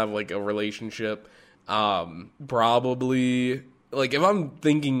gotten out of, like, a relationship, probably, like, if I'm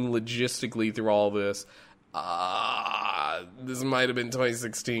thinking logistically through all this, this might have been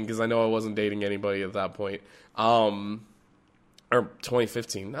 2016, because I know I wasn't dating anybody at that point, or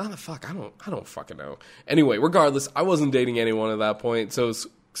 2015. Fuck, I don't fucking know. Anyway, regardless, I wasn't dating anyone at that point, so it's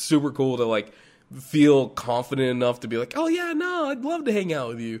super cool to, like, feel confident enough to be like, oh yeah, no, I'd love to hang out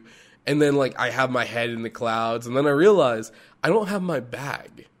with you. And then, like, I have my head in the clouds, and then I realize I don't have my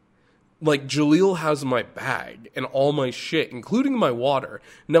bag. Like, Jaleel has my bag and all my shit, including my water.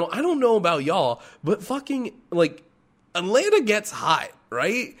 Now, I don't know about y'all, but fucking, like, Atlanta gets hot,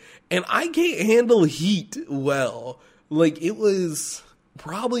 right? And I can't handle heat well. Like, it was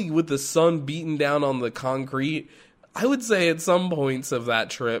probably with the sun beating down on the concrete, I would say at some points of that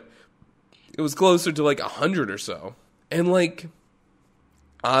trip, it was closer to, like, 100 or so. And, like,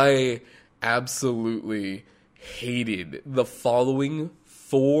 I absolutely hated the following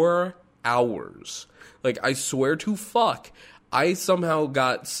 4 hours. Like, I swear to fuck, I somehow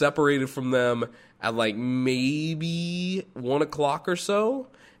got separated from them at, like, maybe 1 o'clock or so.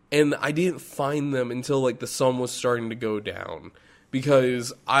 And I didn't find them until, like, the sun was starting to go down.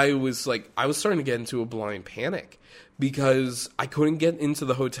 Because I was starting to get into a blind panic. Because I couldn't get into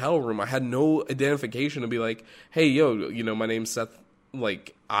the hotel room. I had no identification to be like, hey, yo, my name's Seth.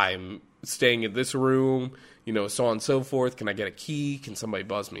 Like, I'm staying in this room, so on and so forth. Can I get a key? Can somebody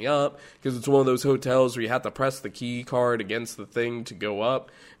buzz me up? Because it's one of those hotels where you have to press the key card against the thing to go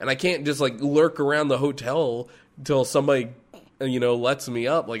up. And I can't just, like, lurk around the hotel until somebody lets me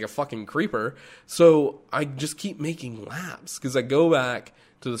up like a fucking creeper. So I just keep making laps because I go back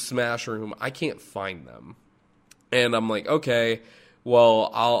to the Smash room. I can't find them. And I'm like, okay, well,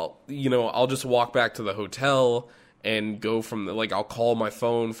 I'll just walk back to the hotel and go from I'll call my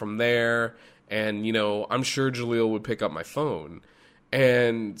phone from there. And, I'm sure Jaleel would pick up my phone.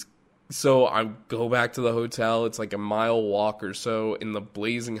 And so I go back to the hotel. It's like a mile walk or so in the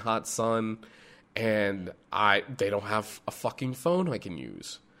blazing hot sun. And they don't have a fucking phone I can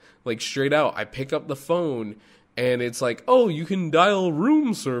use. Like, straight out, I pick up the phone, and it's like, oh, you can dial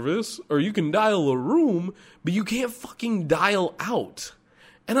room service, or you can dial a room, but you can't fucking dial out.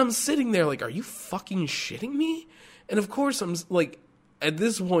 And I'm sitting there like, are you fucking shitting me? And of course, I'm like, at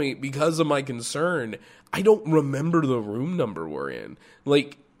this point, because of my concern, I don't remember the room number we're in.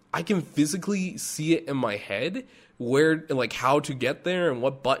 Like, I can physically see it in my head, where, like, how to get there and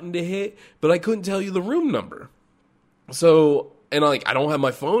what button to hit, but I couldn't tell you the room number. So, and like, I don't have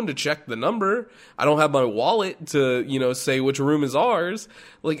my phone to check the number. I don't have my wallet to, you know, say which room is ours.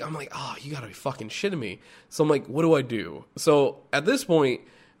 Like, I'm like, oh, you gotta be fucking shitting me. So I'm like, what do I do? So at this point,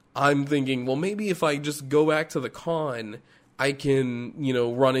 I'm thinking, well, maybe if I just go back to the con, I can, you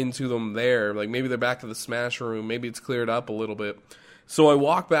know, run into them there. Like, maybe they're back to the Smash room. Maybe it's cleared up a little bit. So I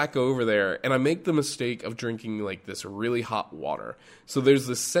walk back over there, and I make the mistake of drinking, like, this really hot water. So there's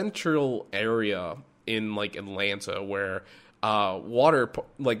this central area in, like, Atlanta where water,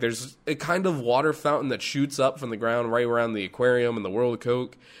 like, there's a kind of water fountain that shoots up from the ground right around the aquarium and the World of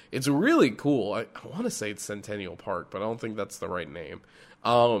Coke. It's really cool. I want to say it's Centennial Park, but I don't think that's the right name.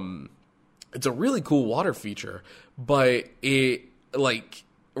 It's a really cool water feature, but it, like,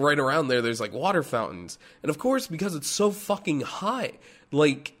 right around there's like water fountains. And of course, because it's so fucking hot,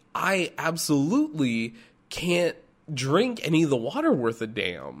 like, I absolutely can't drink any of the water worth a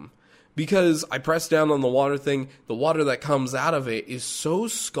damn. Because I press down on the water thing, the water that comes out of it is so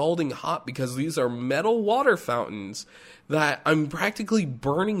scalding hot because these are metal water fountains that I'm practically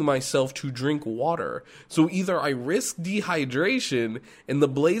burning myself to drink water. So either I risk dehydration in the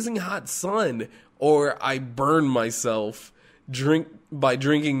blazing hot sun, or I burn myself by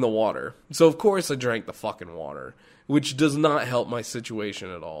drinking the water. So of course I drank the fucking water, which does not help my situation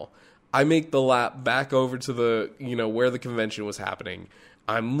at all. I make the lap back over to the, you know, where the convention was happening.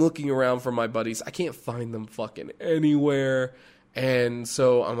 I'm looking around for my buddies. I can't find them fucking anywhere. And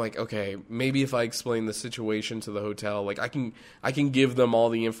so I'm like, okay, maybe if I explain the situation to the hotel, like, I can give them all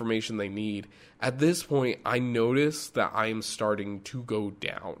the information they need. At this point, I notice that I am starting to go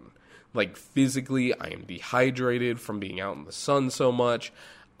down. Like, physically, I am dehydrated from being out in the sun so much.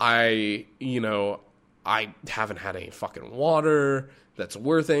 I haven't had any fucking water that's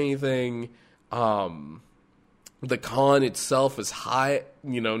worth anything. The con itself is hot.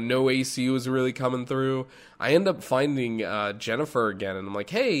 You know, no AC was really coming through. I end up finding Jennifer again, and I'm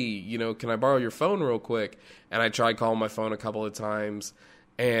like, hey, you know, can I borrow your phone real quick? And I tried calling my phone a couple of times,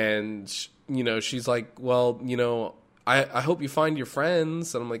 and, you know, she's like, well, you know, I hope you find your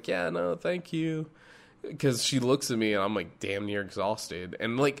friends. And I'm like, yeah, no, thank you. Because she looks at me, and I'm like damn near exhausted.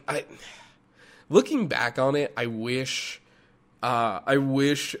 And, like, looking back on it, I wish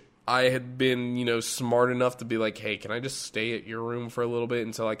I had been, you know, smart enough to be like, hey, can I just stay at your room for a little bit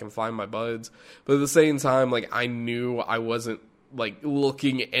until I can find my buds? But at the same time, like, I knew I wasn't, like,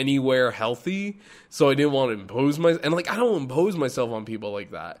 looking anywhere healthy, so I didn't want to impose and, like, I don't impose myself on people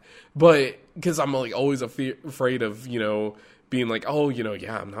like that. But, because I'm, like, always afraid of, you know, being like, oh, you know,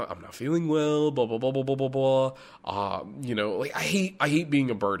 yeah, I'm not feeling well, blah, blah, blah, blah, blah, blah, blah. You know, like, I hate being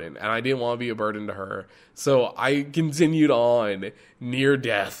a burden, and I didn't want to be a burden to her. So I continued on near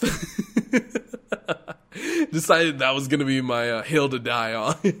death. Decided that was going to be my hill to die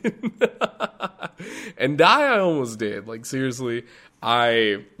on. And die I almost did. Like, seriously,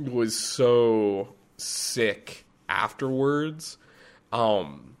 I was so sick afterwards.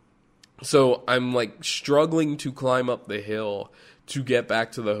 So I'm, like, struggling to climb up the hill to get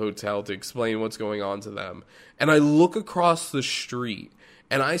back to the hotel to explain what's going on to them. And I look across the street,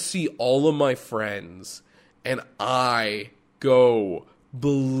 and I see all of my friends, and I go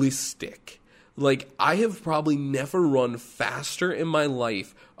ballistic. Like, I have probably never run faster in my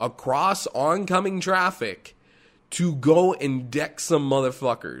life across oncoming traffic to go and deck some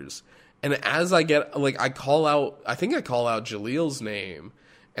motherfuckers. And as I get, like, I call out Jaleel's name,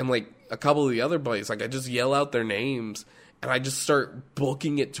 and, like, a couple of the other buddies, like, I just yell out their names, and I just start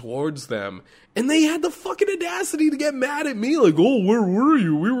booking it towards them. And they had the fucking audacity to get mad at me, like, oh, where were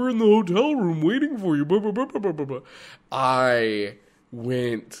you? We were in the hotel room waiting for you. Blah, blah, blah, blah, blah, blah. I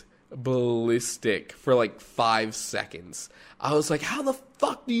went ballistic for, like, 5 seconds. I was like, how the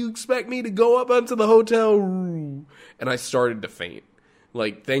fuck do you expect me to go up onto the hotel room? And I started to faint.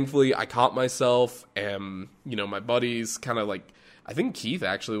 Like, thankfully, I caught myself, and, you know, my buddies kind of, like, I think Keith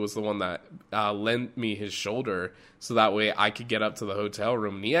actually was the one that lent me his shoulder so that way I could get up to the hotel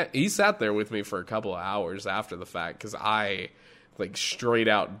room. And he sat there with me for a couple of hours after the fact because I, like, straight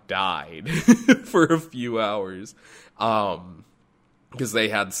out died for a few hours because they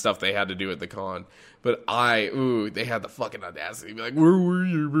had stuff they had to do at the con. But they had the fucking audacity to be like, where were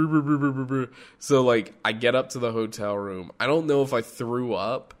you? So, like, I get up to the hotel room. I don't know if I threw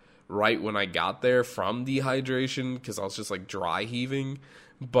up right when I got there from dehydration because I was just, like, dry heaving.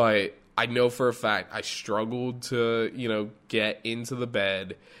 But I know for a fact I struggled to, get into the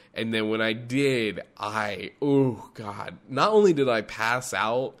bed. And then when I did, oh God, not only did I pass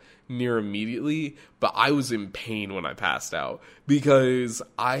out near immediately, but I was in pain when I passed out because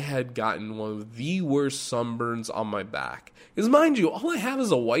I had gotten one of the worst sunburns on my back. Because mind you, all I have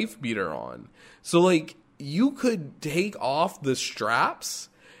is a wife beater on. So like, you could take off the straps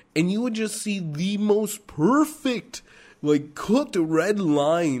and you would just see the most perfect, like, cooked red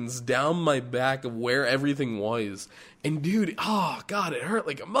lines down my back of where everything was. And dude, oh God, it hurt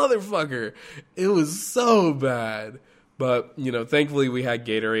like a motherfucker. It was so bad. But, thankfully we had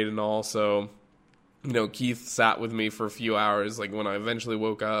Gatorade and all, so, Keith sat with me for a few hours. Like, when I eventually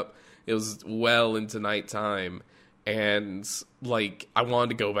woke up, it was well into nighttime. And, like, I wanted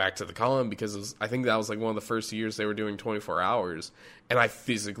to go back to the con because I think that was, like, one of the first years they were doing 24 hours. And I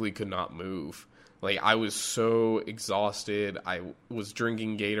physically could not move. Like, I was so exhausted. I was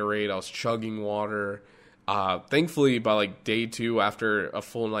drinking Gatorade. I was chugging water. Thankfully, by, like, day 2, after a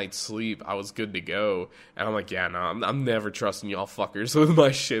full night's sleep, I was good to go. And I'm like, yeah, no, I'm never trusting y'all fuckers with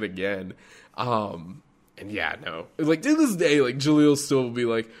my shit again. And yeah, no. Like, to this day, like, Jaleel still will be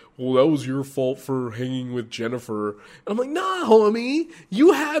like, well, that was your fault for hanging with Jennifer. And I'm like, nah, homie,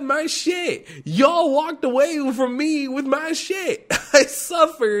 you had my shit. Y'all walked away from me with my shit. I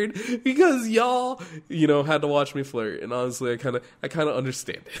suffered because y'all, had to watch me flirt. And honestly, I kind of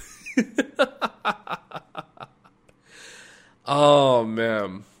understand it. Oh,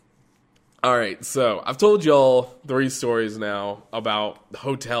 man. All right, so I've told y'all 3 stories now about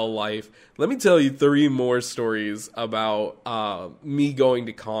hotel life. Let me tell you 3 more stories about me going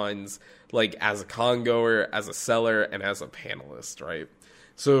to cons, like as a con goer, as a seller, and as a panelist, right?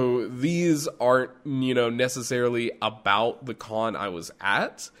 So these aren't, necessarily about the con I was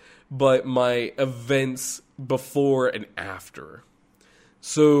at, but my events before and after.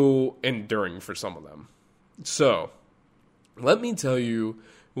 So, and during for some of them. So, let me tell you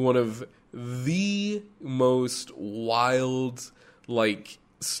one of the most wild, like,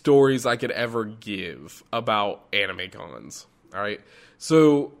 stories I could ever give about anime cons. All right.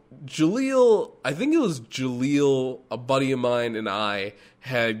 So Jaleel, I think it was Jaleel, a buddy of mine, and I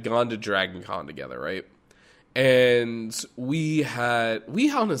had gone to Dragon Con together, right? And we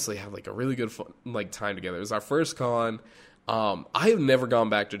honestly had like a really good time together. It was our first con. I have never gone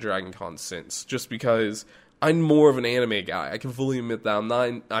back to Dragon Con since, just because I'm more of an anime guy. I can fully admit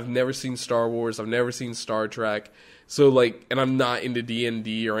that. I've never seen Star Wars. I've never seen Star Trek. So, like, and I'm not into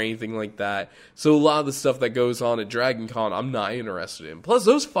D&D or anything like that. So a lot of the stuff that goes on at Dragon Con, I'm not interested in. Plus,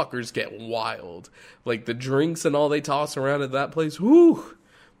 those fuckers get wild. Like, the drinks and all they toss around at that place, whew.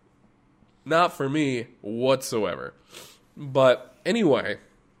 Not for me whatsoever. But anyway,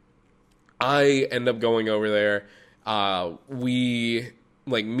 I end up going over there. My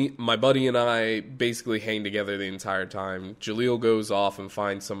buddy and I basically hang together the entire time. Jaleel goes off and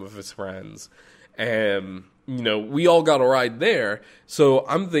finds some of his friends. And, we all got a ride there. So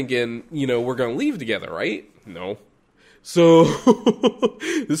I'm thinking, we're going to leave together, right? No. So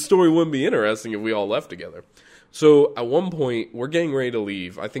this story wouldn't be interesting if we all left together. So at one point, we're getting ready to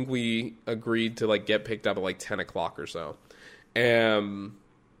leave. I think we agreed to, like, get picked up at, like, 10 o'clock or so. And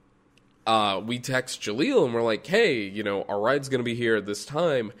we text Jaleel and we're like, hey, our ride's going to be here at this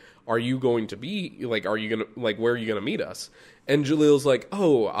time. Are you going to be, like, where are you going to meet us? And Jaleel's like,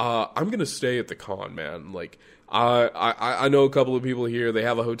 I'm going to stay at the con, man. Like, I know a couple of people here. They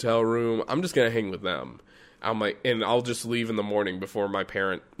have a hotel room. I'm just going to hang with them. I'm like, and I'll just leave in the morning before my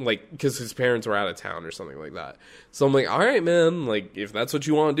parent, like, because his parents are out of town or something like that. So I'm like, all right, man, like, if that's what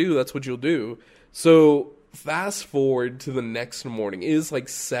you want to do, that's what you'll do. So fast forward to the next morning. It is like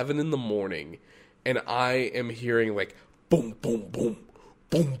 7 a.m, and I am hearing like boom, boom, boom,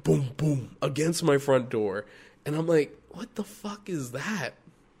 boom, boom, boom against my front door. And I'm like, what the fuck is that?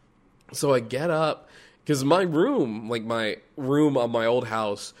 So I get up. Because my room, like my room of my old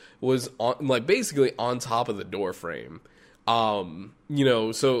house, was on, like, basically on top of the door frame. So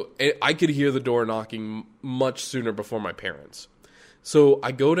I could hear the door knocking much sooner before my parents. So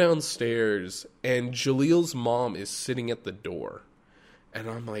I go downstairs, and Jaleel's mom is sitting at the door. And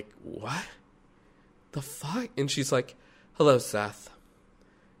I'm like, what the fuck? And she's like, hello, Seth.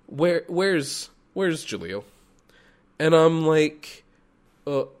 Where's Jaleel? And I'm like,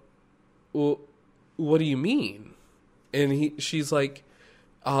 well, what do you mean? And she's like,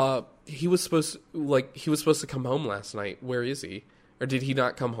 he was supposed to come home last night. Where is he? Or did he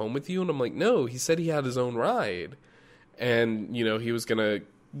not come home with you? And I'm like, no, he said he had his own ride. And, he was gonna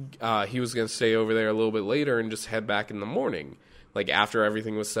stay over there a little bit later and just head back in the morning, like after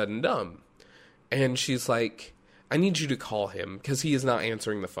everything was said and done. And she's like, I need you to call him because he is not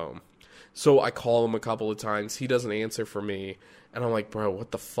answering the phone. So I call him a couple of times. He doesn't answer for me. And I'm like, bro,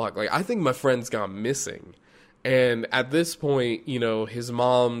 what the fuck? Like, I think my friend's gone missing. And at this point, you know, his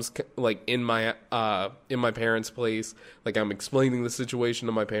mom's like in my parents' place. Like, I'm explaining the situation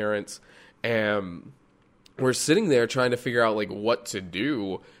to my parents, and we're sitting there trying to figure out like what to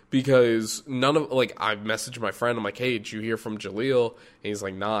do, because none of, like, I messaged my friend. I'm like, hey, did you hear from Jaleel? And he's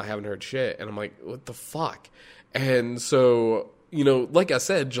like, nah, I haven't heard shit. And I'm like, what the fuck? And so, you know, like I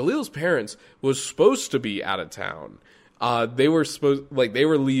said, Jaleel's parents was supposed to be out of town. They were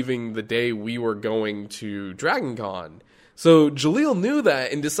leaving the day we were going to Dragon Con. So Jaleel knew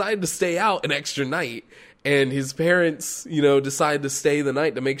that and decided to stay out an extra night. And his parents, you know, decided to stay the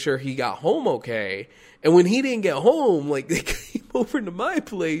night to make sure he got home okay. And when he didn't get home, like, they came over to my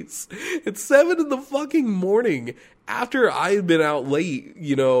place at 7 in the fucking morning after I had been out late,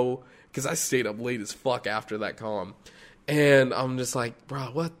 you know, because I stayed up late as fuck after that con. And I'm just like, bro,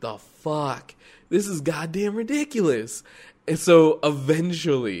 what the fuck? This is goddamn ridiculous. And so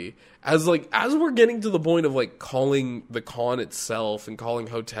eventually, as we're getting to the point of like calling the con itself and calling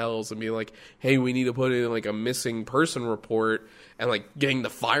hotels and being like, hey, we need to put in like a missing person report and like getting the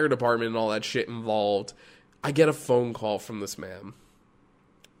fire department and all that shit involved, I get a phone call from this man.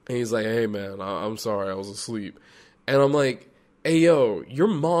 And he's like, hey man, I'm sorry, I was asleep. And I'm like, hey yo, your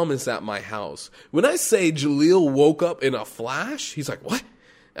mom is at my house. When I say Jaleel woke up in a flash, he's like, what?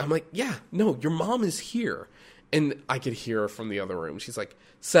 I'm like, yeah, no, your mom is here. And I could hear her from the other room. She's like,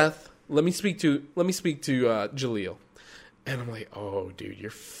 Seth, let me speak to Jaleel. And I'm like, oh, dude, you're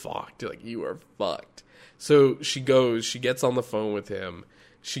fucked. Like, you are fucked. So she gets on the phone with him.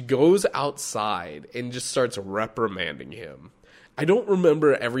 She goes outside and just starts reprimanding him. I don't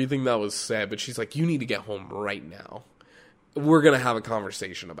remember everything that was said, but she's like, you need to get home right now. We're going to have a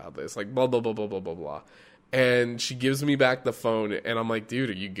conversation about this. Like, blah, blah, blah, blah, blah, blah, blah. And she gives me back the phone, and I'm like, dude,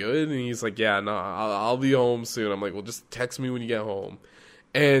 are you good? And he's like, yeah, no, I'll be home soon. I'm like, well, just text me when you get home.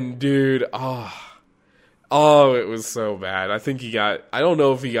 And dude, it was so bad. I don't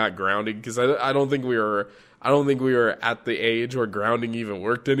know if he got grounded, because I don't think we were at the age where grounding even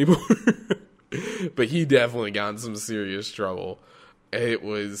worked anymore. But he definitely got in some serious trouble. It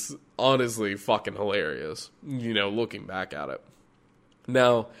was honestly fucking hilarious, you know, looking back at it.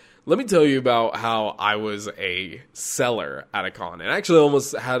 Now, let me tell you about how I was a seller at a con, and actually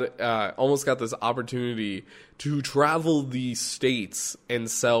almost got this opportunity to travel the states and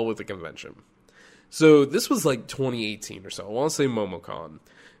sell with a convention. So this was like 2018 or so. I want to say MomoCon,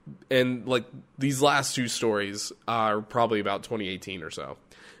 and like these last two stories are probably about 2018 or so.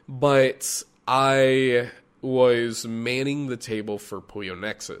 But I was manning the table for Puyo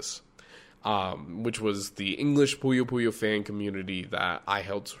Nexus, which was the English Puyo Puyo fan community that I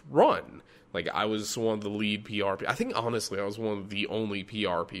helped run. Like, I was one of the lead PR. I think, honestly, I was one of the only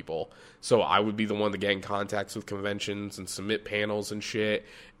PR people. So I would be the one to get in contacts with conventions and submit panels and shit.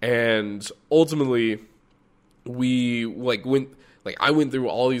 And ultimately, I went through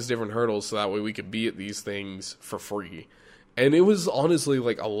all these different hurdles so that way we could be at these things for free. And it was honestly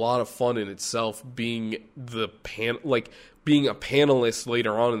like a lot of fun in itself being being a panelist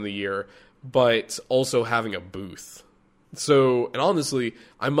later on in the year, but also having a booth. So, and honestly,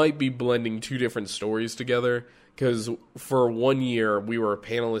 I might be blending two different stories together, because for 1 year we were a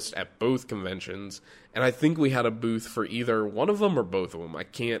panelist at both conventions, and I think we had a booth for either one of them or both of them. I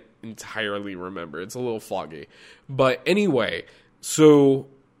can't entirely remember. It's a little foggy. But anyway, so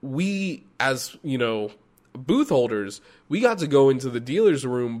we, as, you know, booth holders, we got to go into the dealer's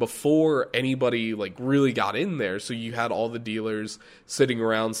room before anybody like really got in there. So you had all the dealers sitting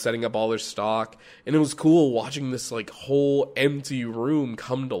around setting up all their stock, and it was cool watching this like whole empty room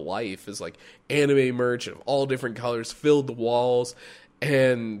come to life as like anime merch of all different colors filled the walls.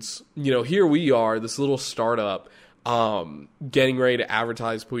 And, you know, here we are, this little startup, getting ready to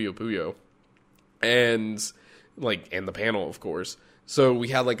advertise Puyo Puyo, and the panel, of course. So we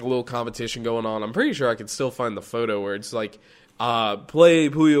had like a little competition going on. I'm pretty sure I could still find the photo where it's like, play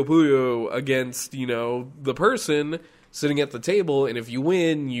Puyo Puyo against, you know, the person sitting at the table, and if you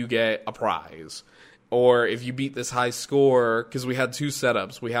win, you get a prize. Or if you beat this high score, because we had two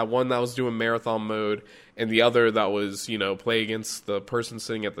setups. We had one that was doing marathon mode, and the other that was, you know, play against the person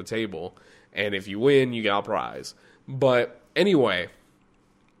sitting at the table. And if you win, you get a prize. But anyway,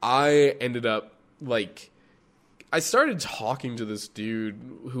 I ended up, I started talking to this dude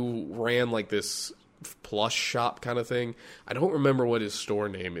who ran, this plush shop kind of thing. I don't remember what his store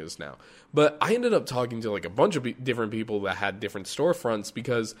name is now. But I ended up talking to, a bunch of different people that had different storefronts,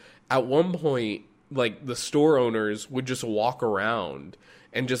 because at one point, the store owners would just walk around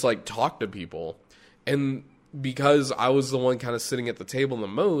and just, talk to people. And because I was the one kind of sitting at the table the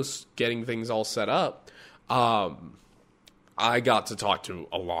most, getting things all set up, I got to talk to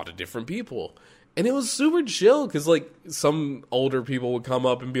a lot of different people. And it was super chill, because, like, some older people would come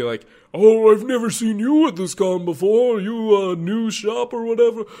up and be like, oh, I've never seen you at this con before. You a new shop or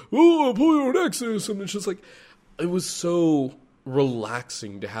whatever. Oh, Polio Nexus. And it's just like, it was so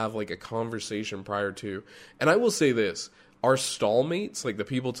relaxing to have, like, a conversation prior to. And I will say this, our stall mates, like, the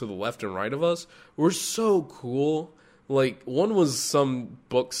people to the left and right of us, were so cool. Like, one was some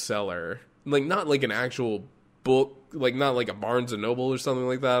bookseller, like, not like an actual book, like not like a Barnes and Noble or something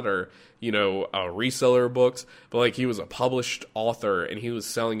like that, or, you know, a reseller of books, but like he was a published author and he was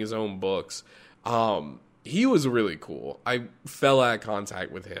selling his own books. He was really cool. I fell out of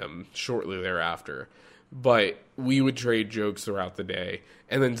contact with him shortly thereafter, but we would trade jokes throughout the day.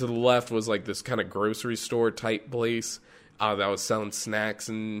 And then to the left was like this kind of grocery store type place that was selling snacks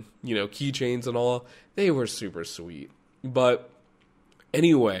and, you know, keychains and all. They were super sweet. But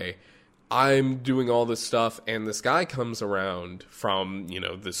anyway, I'm doing all this stuff, and this guy comes around from, you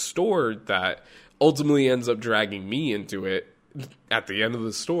know, this store that ultimately ends up dragging me into it at the end of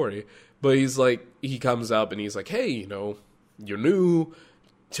the story. But he's like, he comes up and he's like, hey, you know, you're new.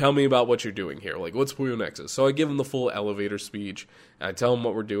 Tell me about what you're doing here. Like, what's Puyo Nexus? So I give him the full elevator speech, and I tell him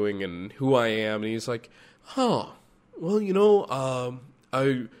what we're doing and who I am. And he's like, well, you know,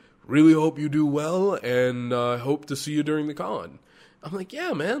 I really hope you do well, and I hope to see you during the con. I'm like,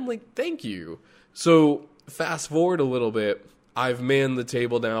 yeah, man, like, thank you. So fast forward a little bit, I've manned the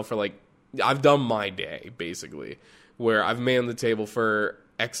table now for, like, I've done my day, basically, where I've manned the table for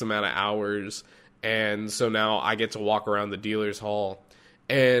X amount of hours, and so now I get to walk around the dealer's hall,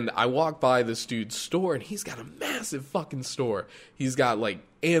 and I walk by this dude's store, and he's got a massive fucking store. He's got, like,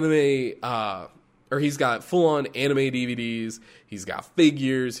 anime, or he's got full-on anime DVDs, he's got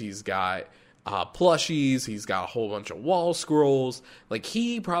figures, he's got plushies, he's got a whole bunch of wall scrolls. Like,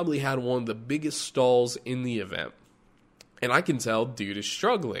 he probably had one of the biggest stalls in the event. And I can tell dude is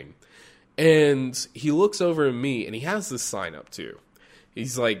struggling. And he looks over at me, and he has this sign up too.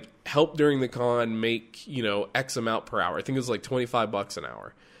 He's like, help during the con, make, you know, X amount per hour. I think it was like $25 an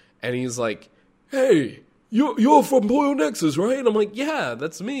hour. And he's like, hey, you're from Polio Nexus, right? And I'm like, yeah,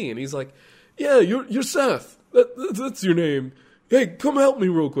 that's me. And he's like, yeah, you're Seth. That's your name. Hey, come help me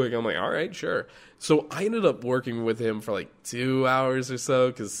real quick. I'm like, all right, sure. So I ended up working with him for like 2 hours or so,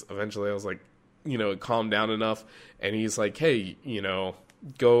 because eventually I was like, you know, it calmed down enough. And he's like, hey, you know,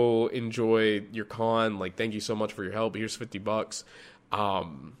 go enjoy your con. Like, thank you so much for your help. Here's $50.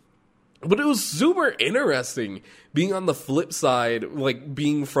 But it was super interesting being on the flip side, like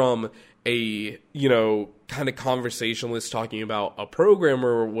being from a, you know, kind of conversationalist talking about a programmer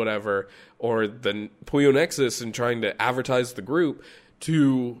or whatever, or the Puyo Nexus and trying to advertise the group,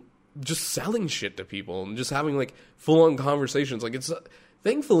 to just selling shit to people and just having like full-on conversations. Like, it's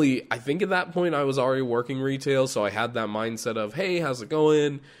thankfully, I think at that point I was already working retail, so I had that mindset of, hey, how's it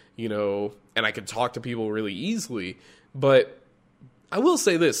going? You know, and I could talk to people really easily. But I will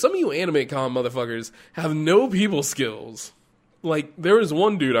say this, some of you anime con motherfuckers have no people skills. Like, there was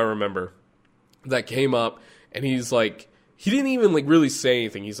one dude I remember that came up, and he's like, he didn't even like really say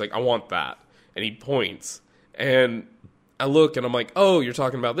anything. He's like, I want that. And he points. And I look, and I'm like, oh, you're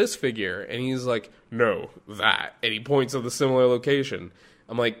talking about this figure. And he's like, no, that. And he points at the similar location.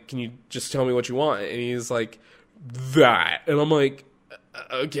 I'm like, can you just tell me what you want? And he's like, that. And I'm like,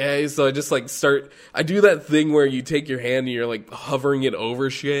 okay. So I just like I do that thing where you take your hand and you're like hovering it over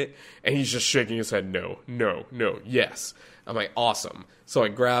shit. And he's just shaking his head, no, yes. I'm like, awesome. So I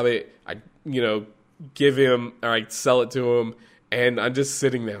grab it, I, you know, give him, or I sell it to him, and I'm just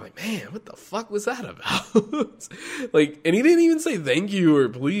sitting there like, man, what the fuck was that about? Like, and he didn't even say thank you or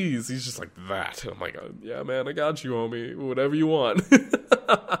please. He's just like, that. And I'm like, oh, yeah, man, I got you, homie. Whatever you want.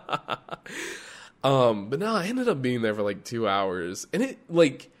 But no, I ended up being there for like 2 hours, and it,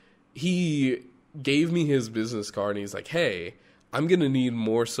 like, he gave me his business card, and he's like, hey, I'm going to need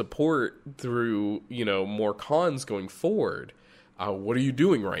more support through, you know, more cons going forward. What are you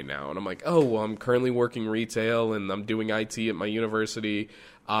doing right now? And I'm like, oh, well, I'm currently working retail, and I'm doing IT at my university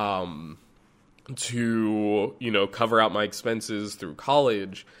to, you know, cover out my expenses through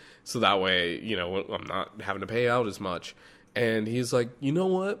college. So that way, you know, I'm not having to pay out as much. And he's like, you know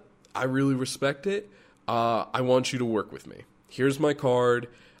what? I really respect it. I want you to work with me. Here's my card.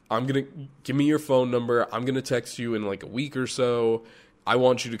 Give me your phone number. I'm going to text you in like a week or so. I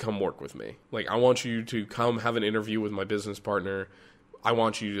want you to come work with me. Like, I want you to come have an interview with my business partner. I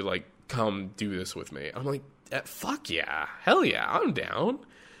want you to like come do this with me. I'm like, fuck yeah. Hell yeah. I'm down.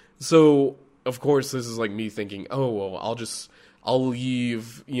 So of course this is like me thinking, oh, well, I'll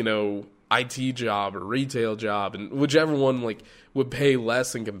leave, you know, IT job or retail job, and whichever one like would pay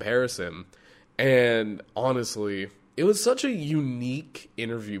less in comparison. And honestly, it was such a unique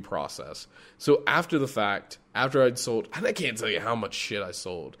interview process. So after the fact, after I'd sold, and I can't tell you how much shit I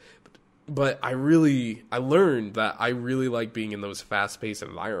sold, but I learned that I really like being in those fast-paced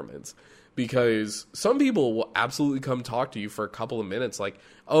environments, because some people will absolutely come talk to you for a couple of minutes like,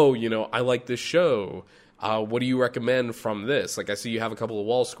 oh, I like this show. What do you recommend from this? Like, I see you have a couple of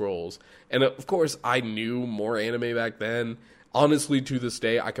wall scrolls. And of course, I knew more anime back then. Honestly, to this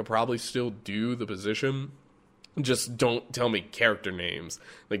day, I could probably still do the position. Just don't tell me character names.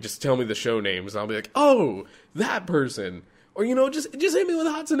 Like, just tell me the show names. And I'll be like, oh, that person. Or, just hit me with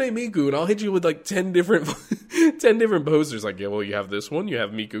Hatsune Miku, and I'll hit you with, like, 10 different posters. Like, yeah, well, you have this one, you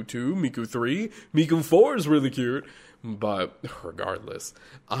have Miku 2, Miku 3, Miku 4 is really cute. But, regardless.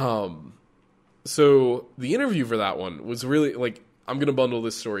 So, the interview for that one was really, like, I'm going to bundle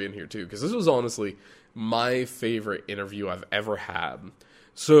this story in here, too, because this was honestly my favorite interview I've ever had.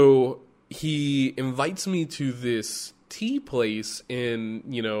 So, he invites me to this tea place in,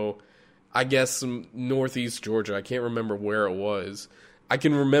 I guess northeast Georgia. I can't remember where it was. I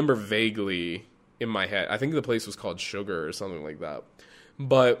can remember vaguely in my head. I think the place was called Sugar or something like that.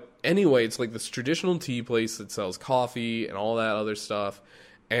 But anyway, it's like this traditional tea place that sells coffee and all that other stuff.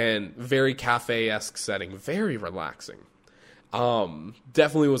 And very cafe-esque setting. Very relaxing.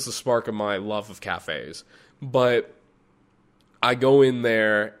 Definitely was the spark of my love of cafes. But I go in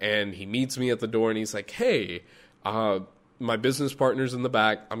there and he meets me at the door and he's like, hey, my business partner's in the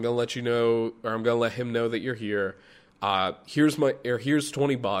back. I'm going to let you know, or I'm going to let him know that you're here. Here's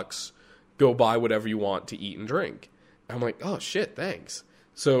 $20. Go buy whatever you want to eat and drink. And I'm like, oh shit, thanks.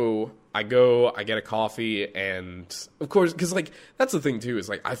 So I go, I get a coffee, and of course, because like that's the thing too, is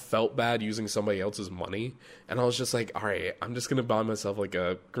like I felt bad using somebody else's money, and I was just like, all right, I'm just gonna buy myself like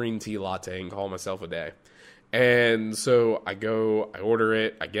a green tea latte and call myself a day. And so I go, I order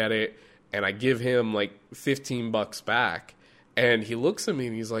it, I get it, and I give him like $15 back, and he looks at me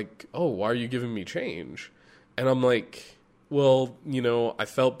and he's like, oh, why are you giving me change? And I'm like, well, I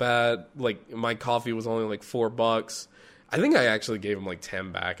felt bad, like my coffee was only like $4. I think I actually gave him like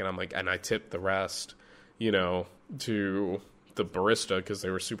 10 back, and I'm like, and I tipped the rest, to the barista because they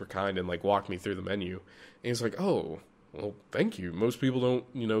were super kind and like walked me through the menu. And he's like, oh, well, thank you. Most people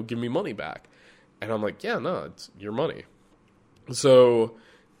don't, give me money back. And I'm like, yeah, no, it's your money. So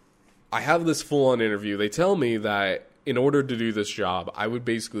I have this full-on interview. They tell me that in order to do this job, I would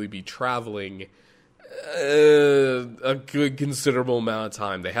basically be traveling a good considerable amount of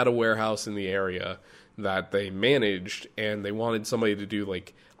time. They had a warehouse in the area that they managed, and they wanted somebody to do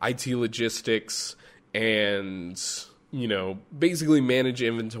like IT logistics and, basically manage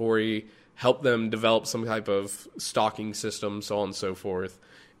inventory, help them develop some type of stocking system, so on and so forth,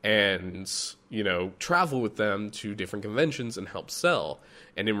 and, travel with them to different conventions and help sell.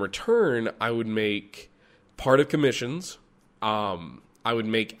 And in return, I would make part of commissions. I would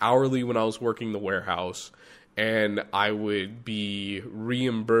make hourly when I was working the warehouse, and I would be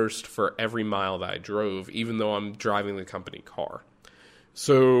reimbursed for every mile that I drove, even though I'm driving the company car.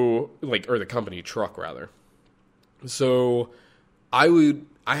 So, or the company truck, rather. So, I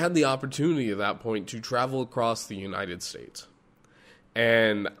had the opportunity at that point to travel across the United States.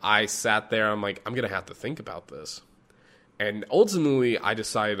 And I sat there, I'm like, I'm going to have to think about this. And ultimately, I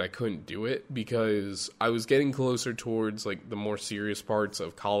decided I couldn't do it because I was getting closer towards, like, the more serious parts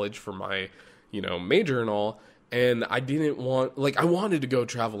of college for my, major and all. And I didn't want, I wanted to go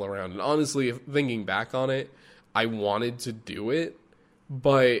travel around. And honestly, thinking back on it, I wanted to do it.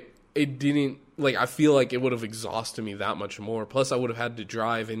 But it didn't, I feel like it would have exhausted me that much more. Plus, I would have had to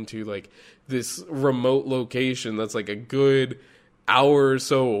drive into, this remote location that's, a good hour or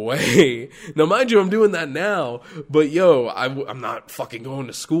so away. Now, mind you, I'm doing that now, but I'm not fucking going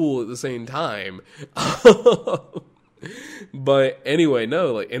to school at the same time. But anyway,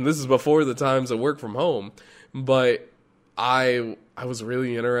 no, and this is before the times I work from home, but I was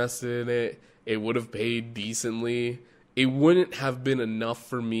really interested in it. It would have paid decently. It wouldn't have been enough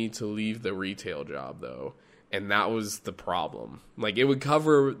for me to leave the retail job, though, and that was the problem. It would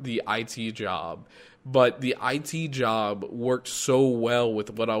cover the IT job, but the IT job worked so well with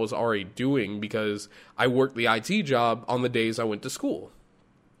what I was already doing because I worked the IT job on the days I went to school.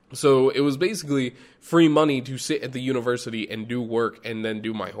 So it was basically free money to sit at the university and do work and then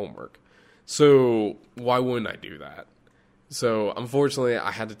do my homework. So why wouldn't I do that? So unfortunately,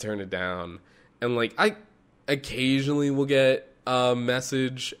 I had to turn it down. And I occasionally will get a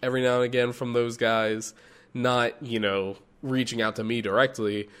message every now and again from those guys, not, reaching out to me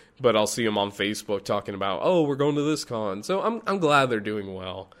directly, but I'll see them on Facebook talking about, oh, we're going to this con. So I'm glad they're doing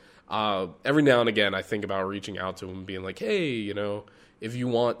well. every now and again, I think about reaching out to them and being like, hey, if you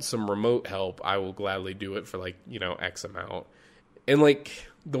want some remote help, I will gladly do it for like, X amount. And like,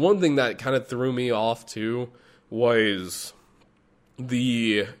 the one thing that kind of threw me off too was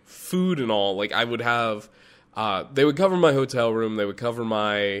the food and all. Like, I would have, they would cover my hotel room, they would cover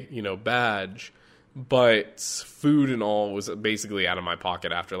my, badge, but food and all was basically out of my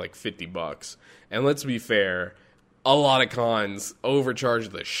pocket after like $50. And let's be fair, a lot of cons overcharge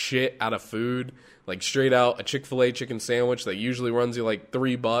the shit out of food. Like, straight out, a Chick-fil-A chicken sandwich that usually runs you like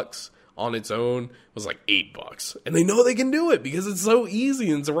 $3 on its own was like $8. And they know they can do it because it's so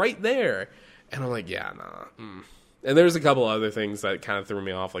easy and it's right there. And I'm like, yeah, nah. And there's a couple other things that kind of threw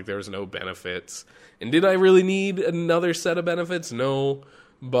me off. Like, there was no benefits. And did I really need another set of benefits? No.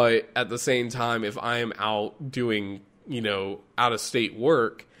 But at the same time, if I am out doing, out-of-state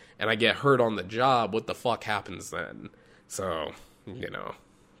work and I get hurt on the job, what the fuck happens then? So,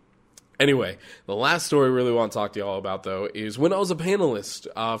 Anyway, the last story I really want to talk to y'all about, though, is when I was a panelist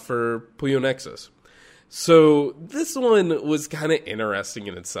for Puyo Nexus. So this one was kind of interesting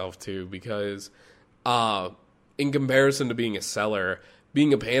in itself, too, because in comparison to being a seller,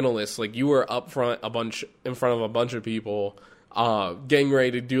 being a panelist, like, you were up front in front of a bunch of people, getting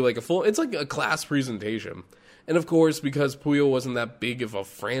ready to do like it's like a class presentation. And of course, because Puyo wasn't that big of a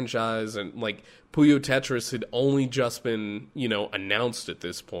franchise, and like Puyo Tetris had only just been, announced at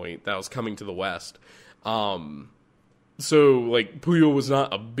this point that was coming to the West. So like Puyo was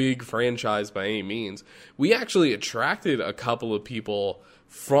not a big franchise by any means. We actually attracted a couple of people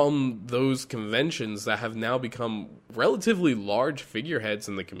from those conventions that have now become relatively large figureheads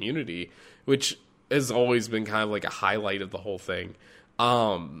in the community, which has always been kind of like a highlight of the whole thing.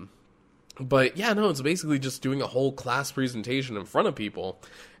 But yeah, no, it's basically just doing a whole class presentation in front of people.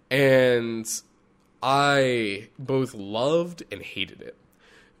 And I both loved and hated it.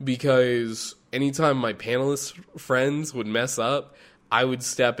 Because anytime my panelist friends would mess up, I would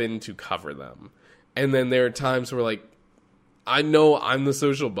step in to cover them. And then there are times where, like, I know I'm the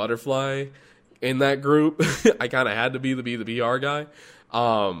social butterfly in that group. I kind of had to be the PR guy.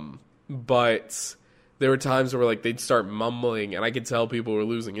 But there were times where, like, they'd start mumbling, and I could tell people were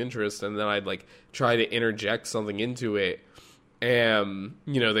losing interest, and then I'd, like, try to interject something into it. And,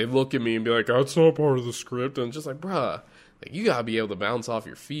 they'd look at me and be like, that's not part of the script. And I'm just like, bruh, like, you gotta be able to bounce off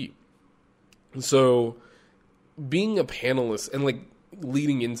your feet. So, being a panelist, and, like,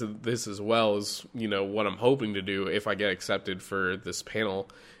 leading into this as well is, what I'm hoping to do if I get accepted for this panel.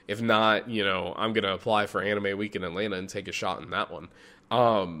 If not, I'm gonna apply for Anime Week in Atlanta and take a shot in that one.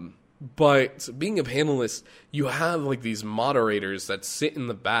 But being a panelist, you have, like, these moderators that sit in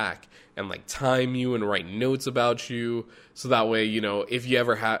the back and, like, time you and write notes about you. So that way, if you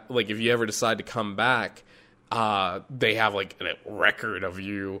ever decide to come back, they have, like, a record of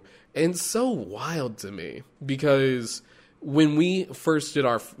you. And it's so wild to me because when we first did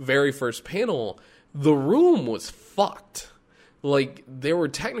our very first panel, the room was fucked. Like, there were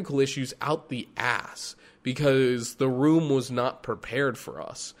technical issues out the ass because the room was not prepared for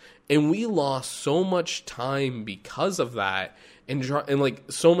us. And we lost so much time because of that, and like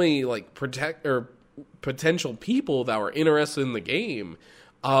so many like potential people that were interested in the game,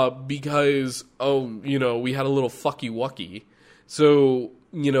 because we had a little fucky wucky. So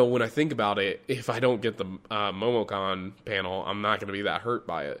when I think about it, if I don't get the MomoCon panel, I'm not going to be that hurt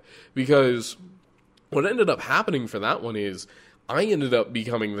by it, because what ended up happening for that one is I ended up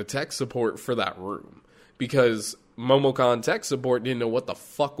becoming the tech support for that room, because MomoCon tech support didn't know what the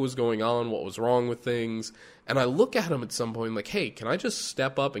fuck was going on, what was wrong with things. And I look at him at some point like, hey, can I just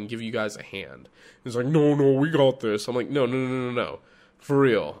step up and give you guys a hand? He's like, no, we got this. I'm like, no. For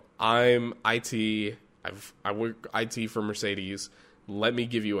real. I'm IT. I work IT for Mercedes. Let me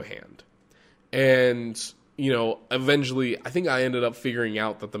give you a hand. And, eventually, I think I ended up figuring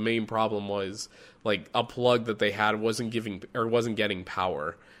out that the main problem was, like, a plug that they had wasn't getting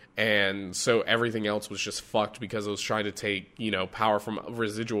power. And so everything else was just fucked because it was trying to take, power from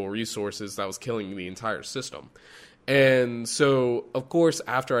residual resources that was killing the entire system. And so, of course,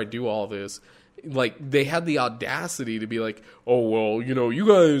 after I do all this, like, they had the audacity to be like, oh, well, you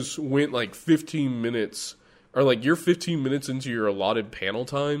guys went like 15 minutes, or like you're 15 minutes into your allotted panel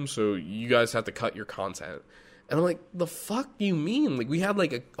time, so you guys have to cut your content. And I'm like, the fuck do you mean? Like, we had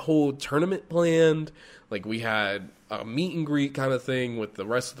like a whole tournament planned. Like, we had a meet and greet kind of thing with the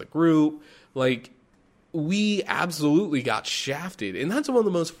rest of the group. Like, we absolutely got shafted. And that's one of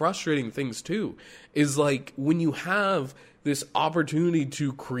the most frustrating things, too, is like when you have this opportunity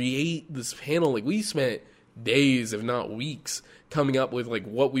to create this panel, like, we spent days, if not weeks, coming up with like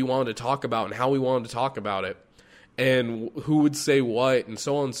what we wanted to talk about and how we wanted to talk about it. and who would say what and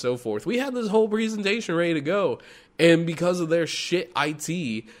so on and so forth. We had this whole presentation ready to go, and because of their shit IT,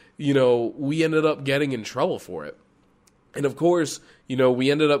 you know, we ended up getting in trouble for it. And of course, you know,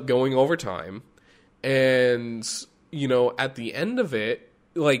 we ended up going over time, and, you know, at the end of it,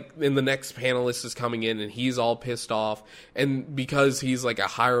 like, and the next panelist is coming in and he's all pissed off, and because he's like a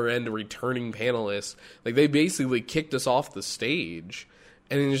higher end returning panelist, like, they basically kicked us off the stage.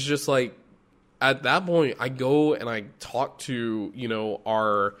 And it's just like, at that point, I go and I talk to, you know,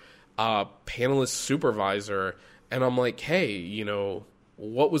 our panelist supervisor, and I'm like, hey, you know,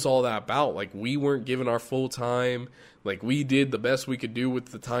 what was all that about? Like, we weren't given our full time. Like, we did the best we could do with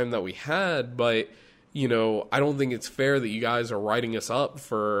the time that we had, but, you know, I don't think it's fair that you guys are writing us up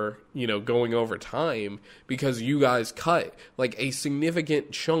for, you know, going over time, because you guys cut, like, a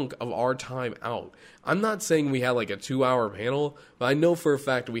significant chunk of our time out. I'm not saying we had, like, a 2-hour panel, but I know for a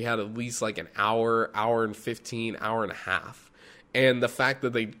fact we had at least, like, an hour, hour and 15, hour and a half. And the fact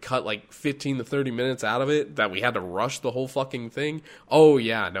that they cut, like, 15 to 30 minutes out of it, that we had to rush the whole fucking thing, oh,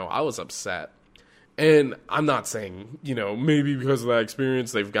 yeah, no, I was upset. And I'm not saying, you know, maybe because of that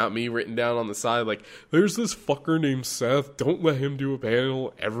experience, they've got me written down on the side, like, there's this fucker named Seth, don't let him do a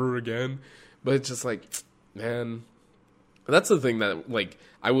panel ever again. But it's just like, man, that's the thing that, like,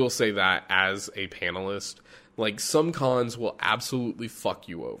 I will say that as a panelist, like, some cons will absolutely fuck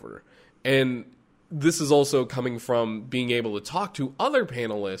you over. And this is also coming from being able to talk to other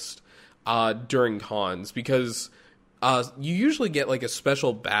panelists during cons, because you usually get, like, a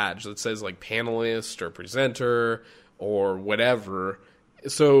special badge that says, like, panelist or presenter or whatever,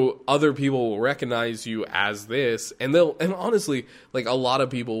 so other people will recognize you as this, and honestly, like, a lot of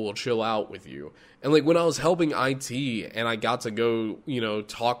people will chill out with you. And, like, when I was helping IT and I got to go, you know,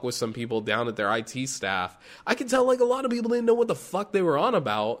 talk with some people down at their IT staff, I could tell, like, a lot of people didn't know what the fuck they were on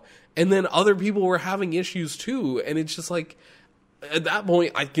about, and then other people were having issues too, and it's just like, at that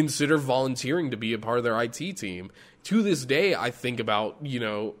point, I consider volunteering to be a part of their IT team. To this day, I think about, you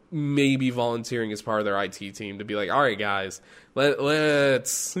know, maybe volunteering as part of their IT team to be like, all right, guys,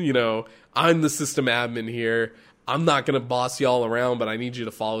 let's, you know, I'm the system admin here. I'm not going to boss y'all around, but I need you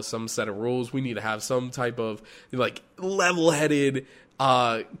to follow some set of rules. We need to have some type of, like, level-headed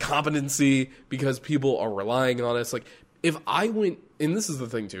competency, because people are relying on us. Like, if I went, and this is the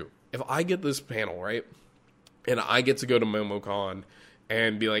thing, too, if I get this panel, right, and I get to go to MomoCon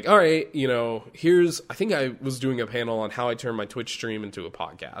and be like, all right, you know, I think I was doing a panel on how I turn my Twitch stream into a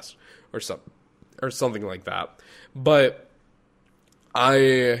podcast or something like that. But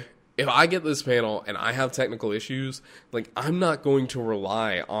if I get this panel and I have technical issues, like, I'm not going to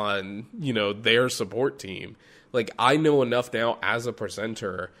rely on, you know, their support team. Like, I know enough now as a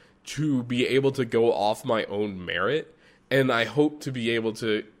presenter to be able to go off my own merit. And I hope to be able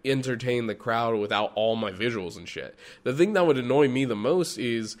to entertain the crowd without all my visuals and shit. The thing that would annoy me the most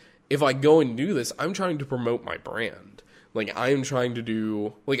is, if I go and do this, I'm trying to promote my brand. Like, I am trying to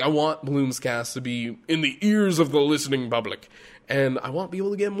do, like, I want Bloomscast to be in the ears of the listening public. And I want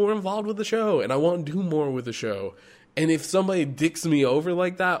people to get more involved with the show. And I want to do more with the show. And if somebody dicks me over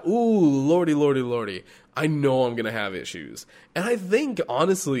like that, ooh, lordy, lordy, lordy, I know I'm going to have issues. And I think,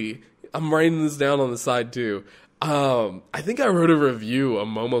 honestly, I'm writing this down on the side too, I think I wrote a review of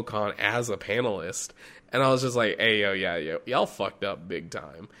MomoCon as a panelist, and I was just like, hey, y'all fucked up big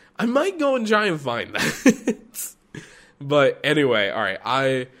time. I might go and try and find that. But anyway, all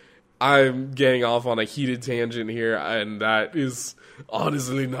right, I'm getting off on a heated tangent here, and that is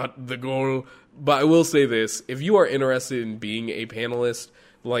honestly not the goal. But I will say this, if you are interested in being a panelist,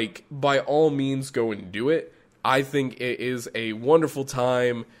 like, by all means, go and do it. I think it is a wonderful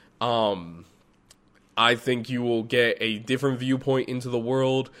time. I think you will get a different viewpoint into the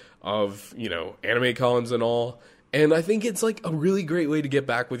world of, you know, anime cons and all. And I think it's, like, a really great way to get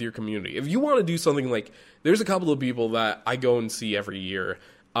back with your community. If you want to do something like, there's a couple of people that I go and see every year.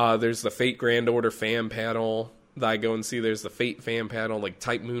 There's the Fate Grand Order fan panel that I go and see. There's the Fate fan panel, like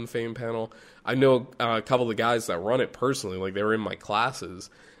Type Moon fan panel. I know a couple of the guys that run it personally. Like, they were in my classes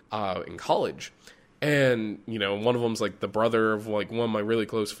in college. And, you know, one of them's, like, the brother of, like, one of my really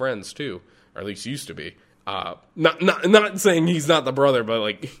close friends, too. Or at least used to be. Not saying he's not the brother, but,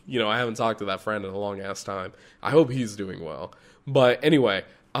 like, you know, I haven't talked to that friend in a long ass time. I hope he's doing well. But anyway,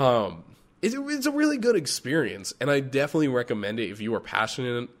 it's a really good experience, and I definitely recommend it if you are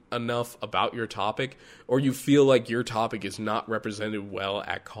passionate enough about your topic, or you feel like your topic is not represented well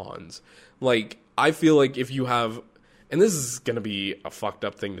at cons. Like, I feel like if you have, and this is going to be a fucked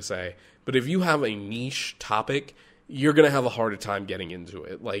up thing to say, but if you have a niche topic, you're going to have a harder time getting into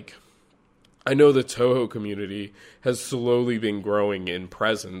it. Like, I know the Toho community has slowly been growing in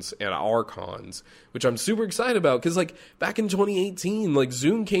presence at our cons, which I'm super excited about, because, like, back in 2018, like,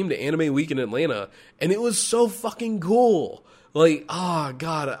 Zoom came to Anime Week in Atlanta, and it was so fucking cool. Like,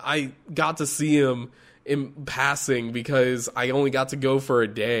 God, I got to see him in passing because I only got to go for a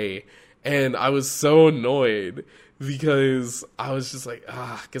day, and I was so annoyed because I was just like,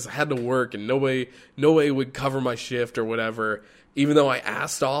 because I had to work, and nobody would cover my shift or whatever, even though I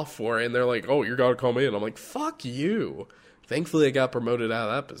asked off for it, and they're like, oh, you gotta come in. I'm like, fuck you. Thankfully, I got promoted out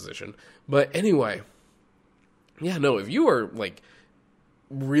of that position. But anyway, yeah, no, if you are, like,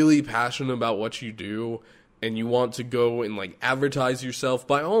 really passionate about what you do, and you want to go and, like, advertise yourself,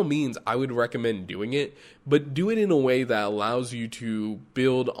 by all means, I would recommend doing it, but do it in a way that allows you to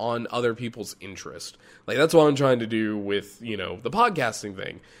build on other people's interest. Like, that's what I'm trying to do with, the podcasting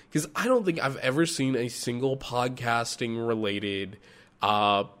thing. Because I don't think I've ever seen a single podcasting-related,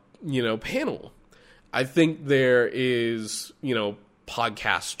 panel. I think there is,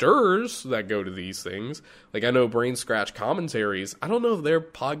 podcasters that go to these things. Like, I know Brain Scratch Commentaries. I don't know if they're a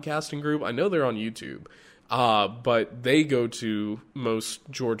podcasting group. I know they're on YouTube. But they go to most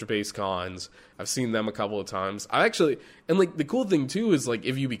Georgia-based cons. I've seen them a couple of times. And, like, the cool thing, too, is, like,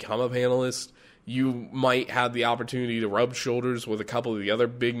 if you become a panelist, you might have the opportunity to rub shoulders with a couple of the other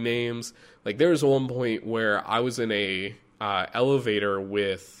big names. Like, there was one point where I was in a elevator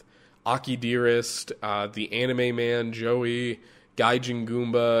with Aki Dearest, the Anime Man, Joey, Gaijin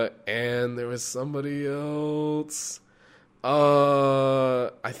Goomba, and there was somebody else. I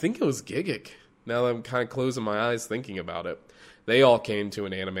think it was Gigic. Now that I'm kind of closing my eyes thinking about it. They all came to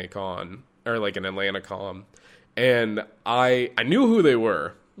an anime con, or like an Atlanta con. And I knew who they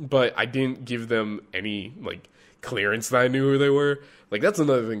were, but I didn't give them any, like, clearance that I knew who they were. Like, that's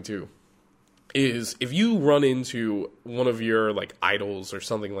another thing, too. Is if you run into one of your, like, idols or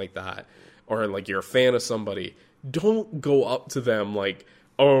something like that, or, like, you're a fan of somebody, don't go up to them like,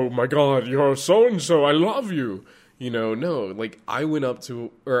 oh my god, you're so-and-so, I love you. No, like, I was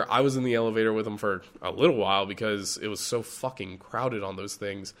in the elevator with them for a little while because it was so fucking crowded on those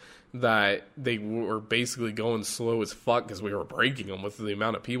things that they were basically going slow as fuck because we were breaking them with the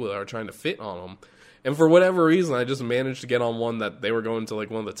amount of people that were trying to fit on them. And for whatever reason, I just managed to get on one that they were going to, like,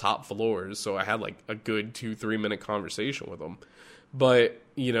 one of the top floors, so I had, like, a good 2-3 minute conversation with them. But,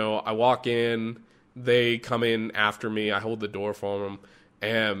 I walk in, they come in after me, I hold the door for them,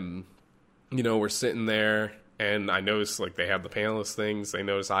 and, we're sitting there. And I noticed, like, they have the panelist things. They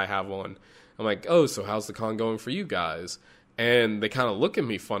notice I have one. I'm like, oh, so how's the con going for you guys? And they kind of look at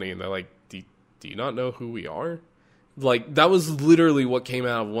me funny, and they're like, do you not know who we are? Like, that was literally what came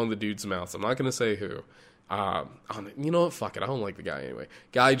out of one of the dude's mouths. I'm not going to say who. You know what? Fuck it. I don't like the guy anyway.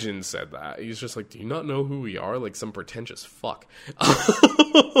 Gaijin said that. He's just like, do you not know who we are? Like, some pretentious fuck.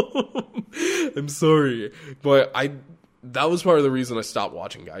 I'm sorry. But that was part of the reason I stopped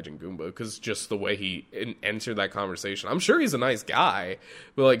watching Gaijin Goomba, because just the way he entered that conversation. I'm sure he's a nice guy,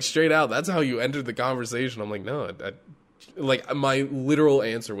 but, like, straight out, that's how you entered the conversation. I'm like, no. Like, my literal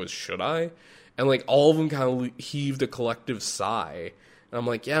answer was, should I? And, like, all of them kind of heaved a collective sigh. And I'm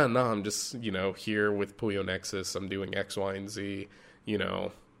like, yeah, no, I'm just, here with Puyo Nexus. I'm doing X, Y, and Z,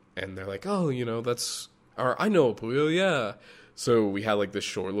 And they're like, oh, I know Puyo, yeah. So we had, like, this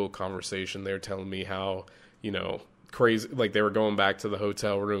short little conversation. They were telling me how, crazy, like, they were going back to the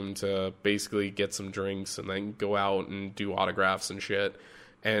hotel room to basically get some drinks and then go out and do autographs and shit.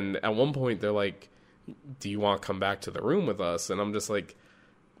 And at one point they're like, do you want to come back to the room with us? And I'm just like,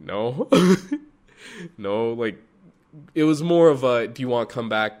 no. No, like, it was more of a, do you want to come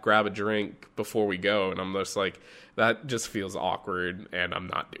back, grab a drink before we go? And I'm just like, that just feels awkward, and I'm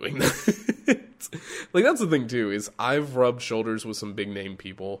not doing that. Like, that's the thing too, is I've rubbed shoulders with some big name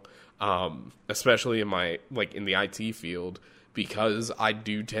people, especially in my, like, in the IT field, because I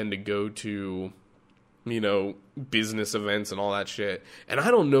do tend to go to, business events and all that shit. And I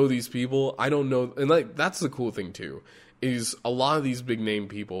don't know these people. I don't know. And, like, that's the cool thing too, is a lot of these big name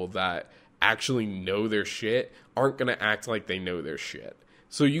people that actually know their shit aren't going to act like they know their shit.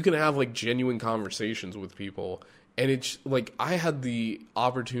 So you can have, like, genuine conversations with people. And it's like, I had the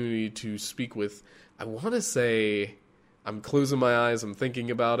opportunity to speak with, I want to say, I'm closing my eyes, I'm thinking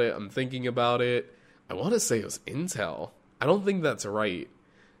about it. I want to say it was Intel. I don't think that's right.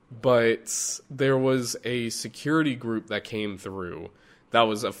 But there was a security group that came through that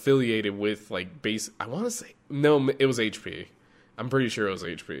was affiliated with, like, I want to say, no, it was HP. I'm pretty sure it was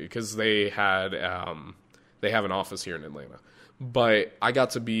HP, because they have an office here in Atlanta. But I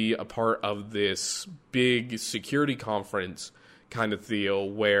got to be a part of this big security conference kind of deal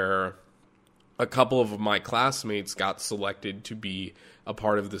where a couple of my classmates got selected to be a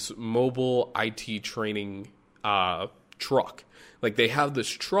part of this mobile IT training truck. Like, they have this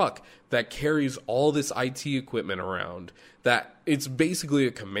truck that carries all this IT equipment around, that it's basically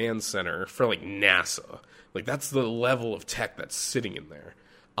a command center for, like, NASA. Like, that's the level of tech that's sitting in there.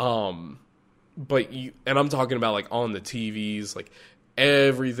 And I'm talking about, like, on the TVs, like,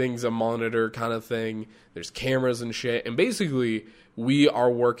 everything's a monitor kind of thing. There's cameras and shit. And basically, we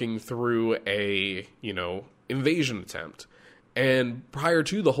are working through a, invasion attempt. And prior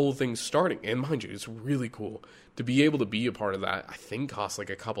to the whole thing starting, and mind you, it's really cool to be able to be a part of that. I think costs like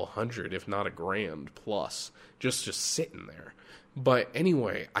a couple hundred, if not $1,000 plus, just sitting there. But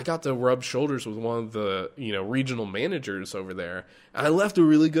anyway, I got to rub shoulders with one of the, regional managers over there. And I left a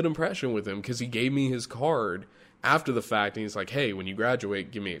really good impression with him because he gave me his card after the fact. And he's like, hey, when you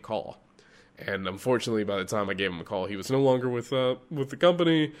graduate, give me a call. And unfortunately, by the time I gave him a call, he was no longer with the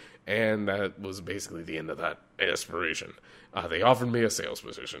company. And that was basically the end of that aspiration. They offered me a sales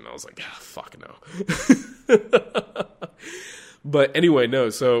position. I was like, fuck no. But anyway, no.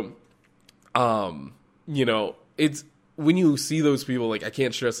 So, it's when you see those people, like, I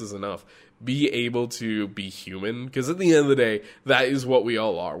can't stress this enough, be able to be human. Because at the end of the day, that is what we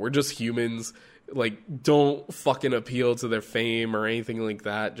all are. We're just humans. Like, don't fucking appeal to their fame or anything like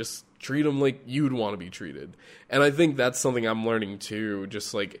that. Just treat them like you'd want to be treated. And I think that's something I'm learning too.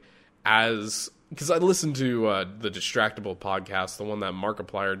 Just like, because I listened to the Distractable podcast, the one that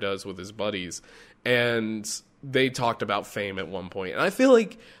Markiplier does with his buddies, and they talked about fame at one point. And I feel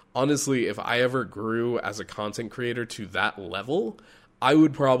like, honestly, if I ever grew as a content creator to that level, I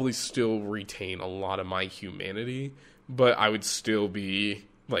would probably still retain a lot of my humanity, but I would still be,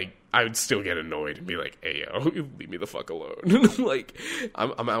 like, I would still get annoyed and be like, hey, yo, leave me the fuck alone. Like,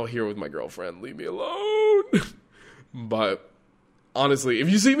 I'm out here with my girlfriend, leave me alone. But honestly, if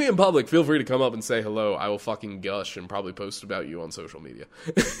you see me in public, feel free to come up and say hello. I will fucking gush and probably post about you on social media.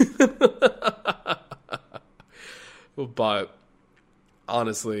 But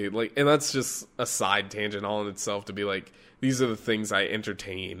honestly, like, and that's just a side tangent all in itself to be like, these are the things I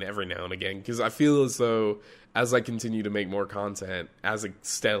entertain every now and again. Because I feel as though as I continue to make more content, as it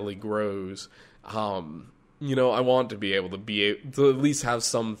steadily grows, I want to be able to at least have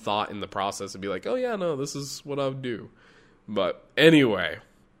some thought in the process and be like, oh yeah, no, this is what I would do. But anyway,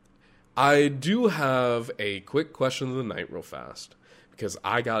 I do have a quick question of the night real fast, because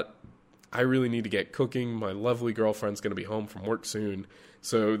I really need to get cooking. My lovely girlfriend's going to be home from work soon,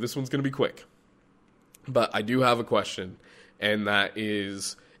 so this one's going to be quick. But I do have a question, and that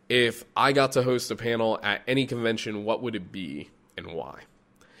is, if I got to host a panel at any convention, what would it be and why?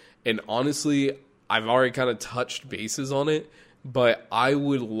 And honestly, I've already kind of touched bases on it, but I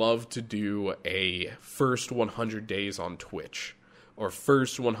would love to do a first 100 days on Twitch, or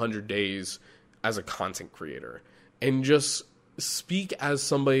first 100 days as a content creator, and just speak as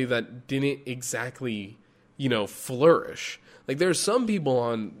somebody that didn't exactly, flourish. Like, there's some people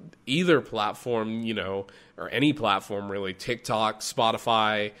on either platform, or any platform really, TikTok,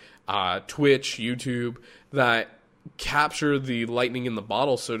 Spotify, Twitch, YouTube, that capture the lightning in the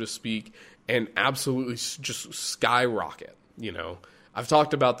bottle, so to speak, and absolutely just skyrocket. I've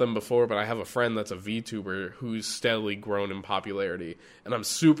talked about them before, but I have a friend that's a VTuber who's steadily grown in popularity, and I'm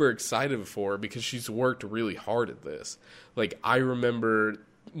super excited for her because she's worked really hard at this. Like, I remember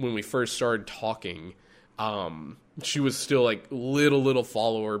when we first started talking, she was still like little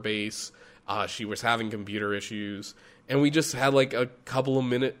follower base. She was having computer issues, and we just had like a couple of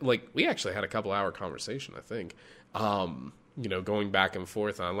minutes, like we actually had a couple hour conversation, I think, going back and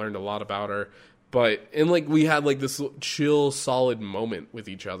forth, and I learned a lot about her. And like we had like this chill, solid moment with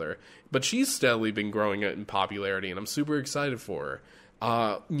each other. But she's steadily been growing in popularity, and I'm super excited for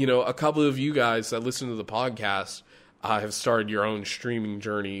her. A couple of you guys that listen to the podcast have started your own streaming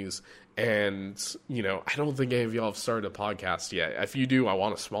journeys. And, I don't think any of y'all have started a podcast yet. If you do, I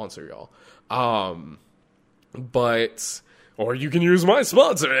want to sponsor y'all. Or you can use my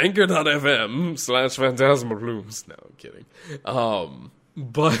sponsor, anchor.fm/Man Plumes. No, I'm kidding.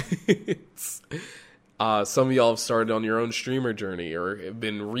 But some of y'all have started on your own streamer journey or have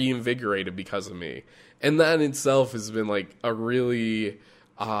been reinvigorated because of me. And that in itself has been like a really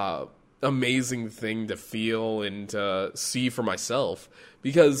amazing thing to feel and to see for myself.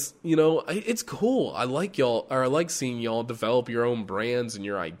 Because, it's cool. I like y'all, or I like seeing y'all develop your own brands and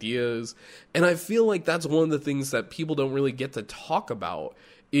your ideas. And I feel like that's one of the things that people don't really get to talk about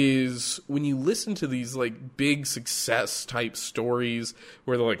is when you listen to these like big success type stories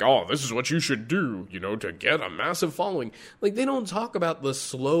where they're like, oh, this is what you should do, to get a massive following. Like, they don't talk about the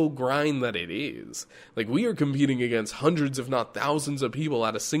slow grind that it is. Like, we are competing against hundreds, if not thousands of people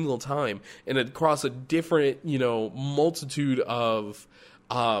at a single time and across a different, multitude of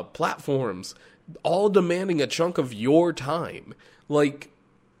platforms, all demanding a chunk of your time. Like,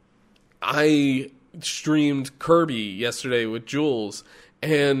 I streamed Kirby yesterday with Jules,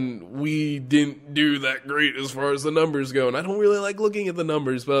 and we didn't do that great as far as the numbers go. And I don't really like looking at the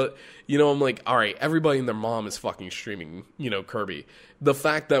numbers, but, I'm like, all right, everybody and their mom is fucking streaming, Kirby. The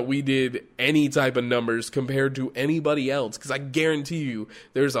fact that we did any type of numbers compared to anybody else, because I guarantee you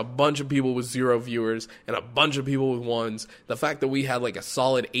there's a bunch of people with 0 viewers and a bunch of people with 1s. The fact that we had like a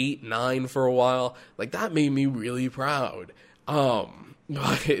solid 8, 9 for a while, like, that made me really proud.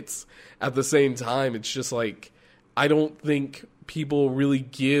 But it's, at the same time, it's just like, I don't think people really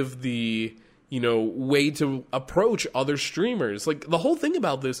give the, way to approach other streamers. Like, the whole thing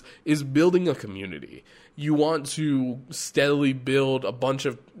about this is building a community. You want to steadily build a bunch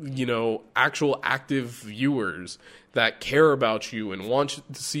of, actual active viewers that care about you and want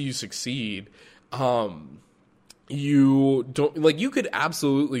to see you succeed. You don't, like, you could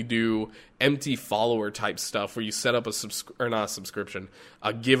absolutely do empty follower type stuff where you set up a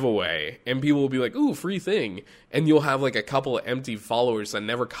giveaway, and people will be like, ooh, free thing, and you'll have like a couple of empty followers that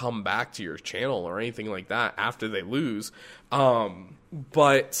never come back to your channel or anything like that after they lose.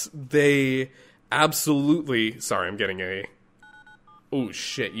 But they absolutely, sorry, I'm getting oh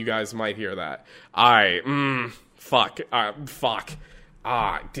shit, you guys might hear that. Fuck.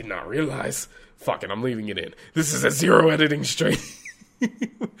 I did not realize. Fuck it, I'm leaving it in. This is a 0 editing stream.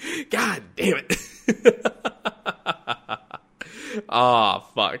 God damn it.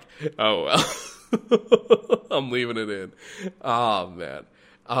 Fuck. Oh, well. I'm leaving it in. Oh, man.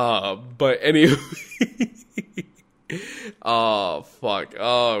 But anyway. Oh, fuck.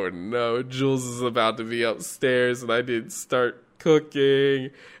 Oh, no. Jules is about to be upstairs, and I didn't start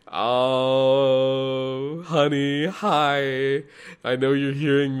cooking. Oh, honey, hi. I know you're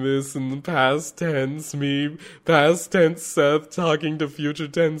hearing this in the past tense, me, past tense Seth talking to future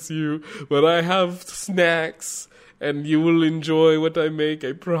tense you, but I have snacks, and you will enjoy what I make,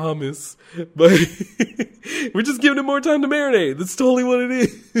 I promise. But we're just giving it more time to marinate. That's totally what it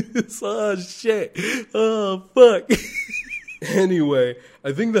is. Oh, shit. Oh, fuck. Anyway,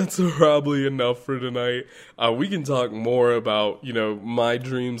 I think that's probably enough for tonight. We can talk more about, my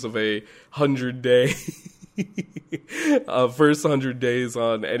dreams of a 100-day, first 100 days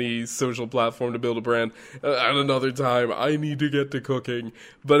on any social platform to build a brand at another time. I need to get to cooking.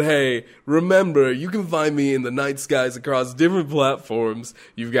 But hey, remember, you can find me in the night skies across different platforms.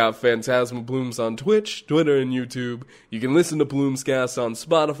 You've got Phantasmal Plumes on Twitch, Twitter, and YouTube. You can listen to Plumescast on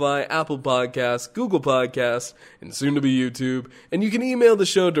Spotify, Apple Podcasts, Google Podcasts, and soon to be YouTube. And you can email the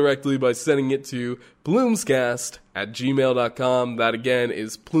show directly by sending it to plumescast@gmail.com. That again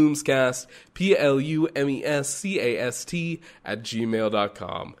is plumescast, plumescast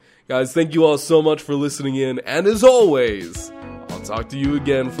 @gmail.com. Guys, thank you all so much for listening in, and as always, I'll talk to you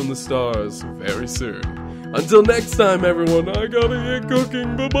again from the stars very soon. Until next time, everyone, I gotta get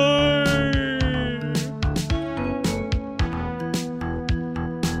cooking. Bye-bye!